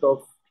concept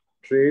of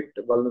trait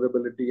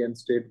vulnerability and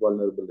state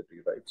vulnerability,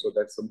 right? So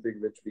that's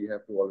something which we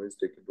have to always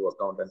take into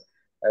account. And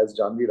as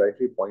Janvi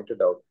rightly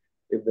pointed out,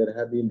 if there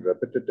have been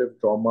repetitive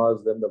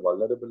traumas, then the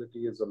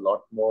vulnerability is a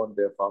lot more and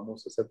they're far more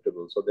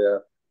susceptible. So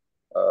their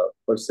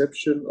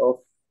perception of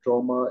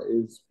trauma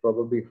is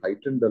probably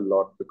heightened a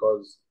lot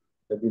because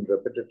there have been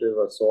repetitive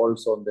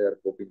assaults on their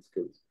coping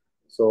skills.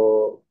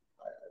 So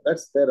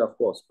that's there, of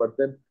course. But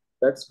then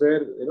that's where,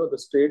 the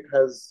state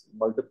has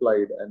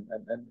multiplied and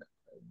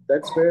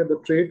that's where the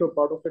trait or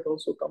part of it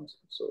also comes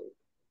in. So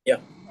yeah.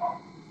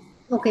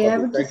 Okay, I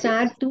would just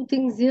add 2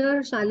 things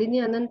here.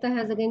 Shalini Ananta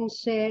has again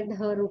shared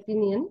her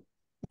opinion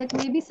that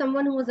maybe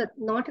someone who was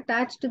not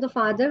attached to the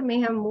father may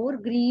have more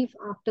grief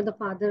after the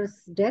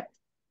father's death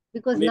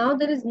because Maybe. now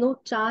there is no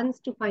chance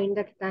to find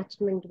that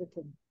attachment with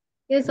him.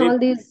 Yes, Maybe. all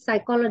these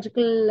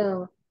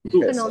psychological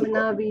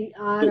phenomena we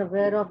are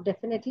aware of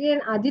definitely.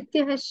 And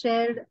Aditya has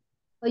shared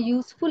a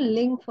useful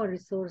link for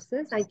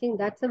resources. I think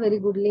that's a very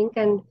good link,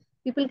 and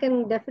people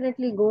can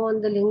definitely go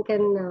on the link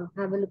and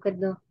have a look at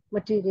the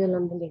material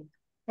on the link.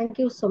 Thank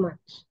you so much.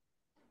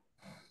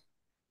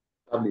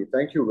 Lovely.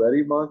 Thank you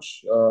very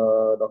much,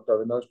 Dr.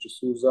 Avinash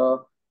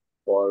Desouza,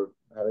 for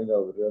having a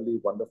really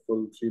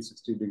wonderful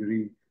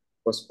 360-degree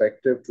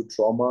perspective to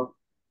trauma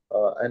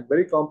and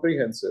very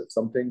comprehensive,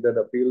 something that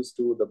appeals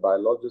to the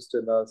biologist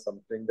in us,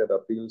 something that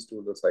appeals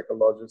to the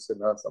psychologist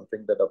in us,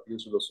 something that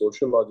appeals to the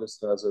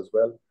sociologist in us as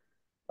well.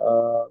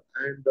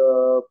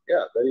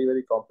 Yeah, very,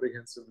 very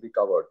comprehensively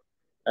covered.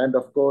 And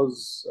of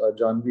course,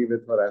 Janvi,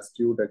 with her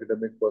astute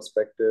academic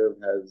perspective,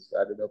 has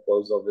added her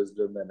pearls of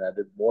wisdom and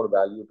added more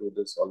value to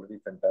this already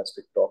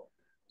fantastic talk.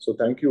 So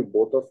thank you,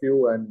 both of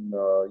you, and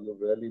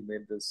you've really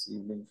made this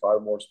evening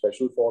far more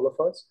special for all of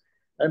us.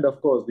 And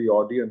of course, the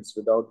audience,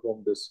 without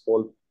whom this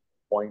whole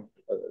point,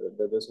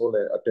 this whole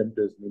attempt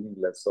is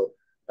meaningless. So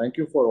thank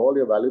you for all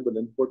your valuable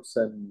inputs,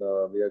 and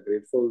we are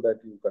grateful that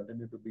you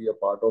continue to be a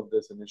part of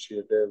this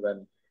initiative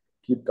and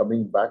keep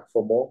coming back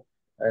for more.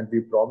 And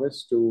we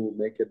promise to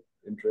make it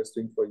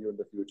interesting for you in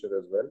the future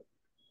as well.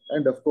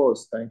 And of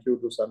course, thank you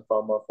to Sun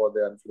Pharma for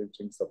their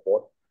unflinching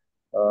support.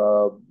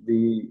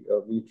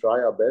 We try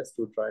our best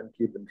to try and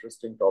keep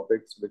interesting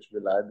topics which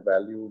will add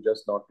value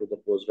just not to the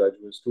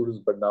postgraduate students,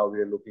 but now we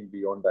are looking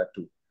beyond that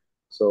too.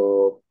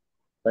 So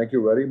thank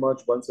you very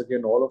much once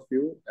again, all of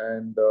you,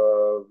 and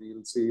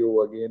we'll see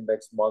you again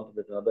next month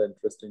with another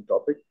interesting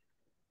topic.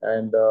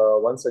 And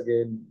once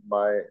again,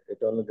 my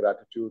eternal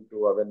gratitude to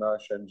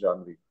Avinash and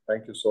Janvi.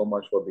 Thank you so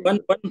much for being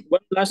here.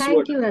 One last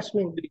word. Thank you,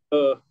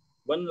 Rashmin.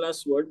 One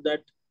last word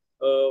that,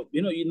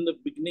 in the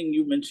beginning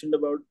you mentioned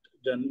about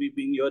Janvi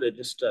being your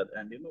registrar,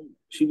 and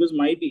she was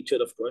my teacher,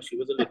 of course. She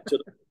was a lecturer.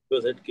 She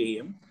was at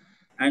KM,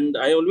 and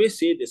I always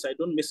say this. I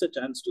don't miss a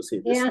chance to say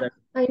this. Yeah, that,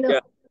 I know.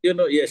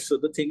 Yeah, yes. So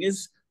the thing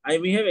is, I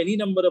may have any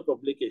number of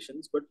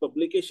publications, but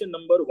publication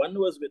number 1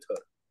 was with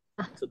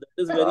her. So that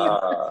is very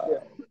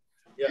important.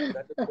 Yeah,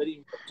 that is very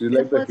important. She's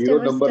like the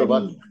hero number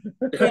 1.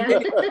 Yeah.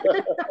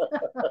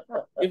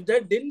 If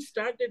that didn't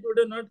start, it would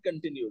have not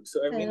continued.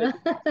 So I mean,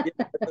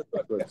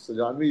 good. So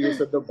Janvi, you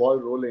set the ball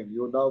rolling.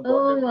 You now got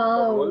Oh, it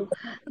wow. roll,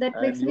 That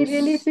makes me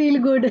really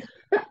feel good.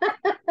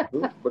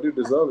 But you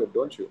deserve it,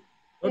 don't you?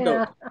 No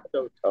doubt.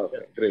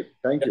 Okay, great.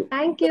 Thank you.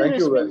 Thank you,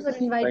 Rashmin, for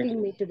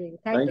inviting me today.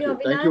 Thank you,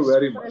 Avinash, Thank you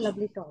very for much. a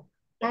lovely talk.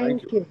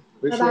 Thank you.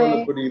 Wish you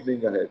all a good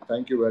evening ahead.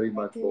 Thank you very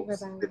much, folks.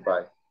 Bye-bye.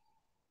 Goodbye.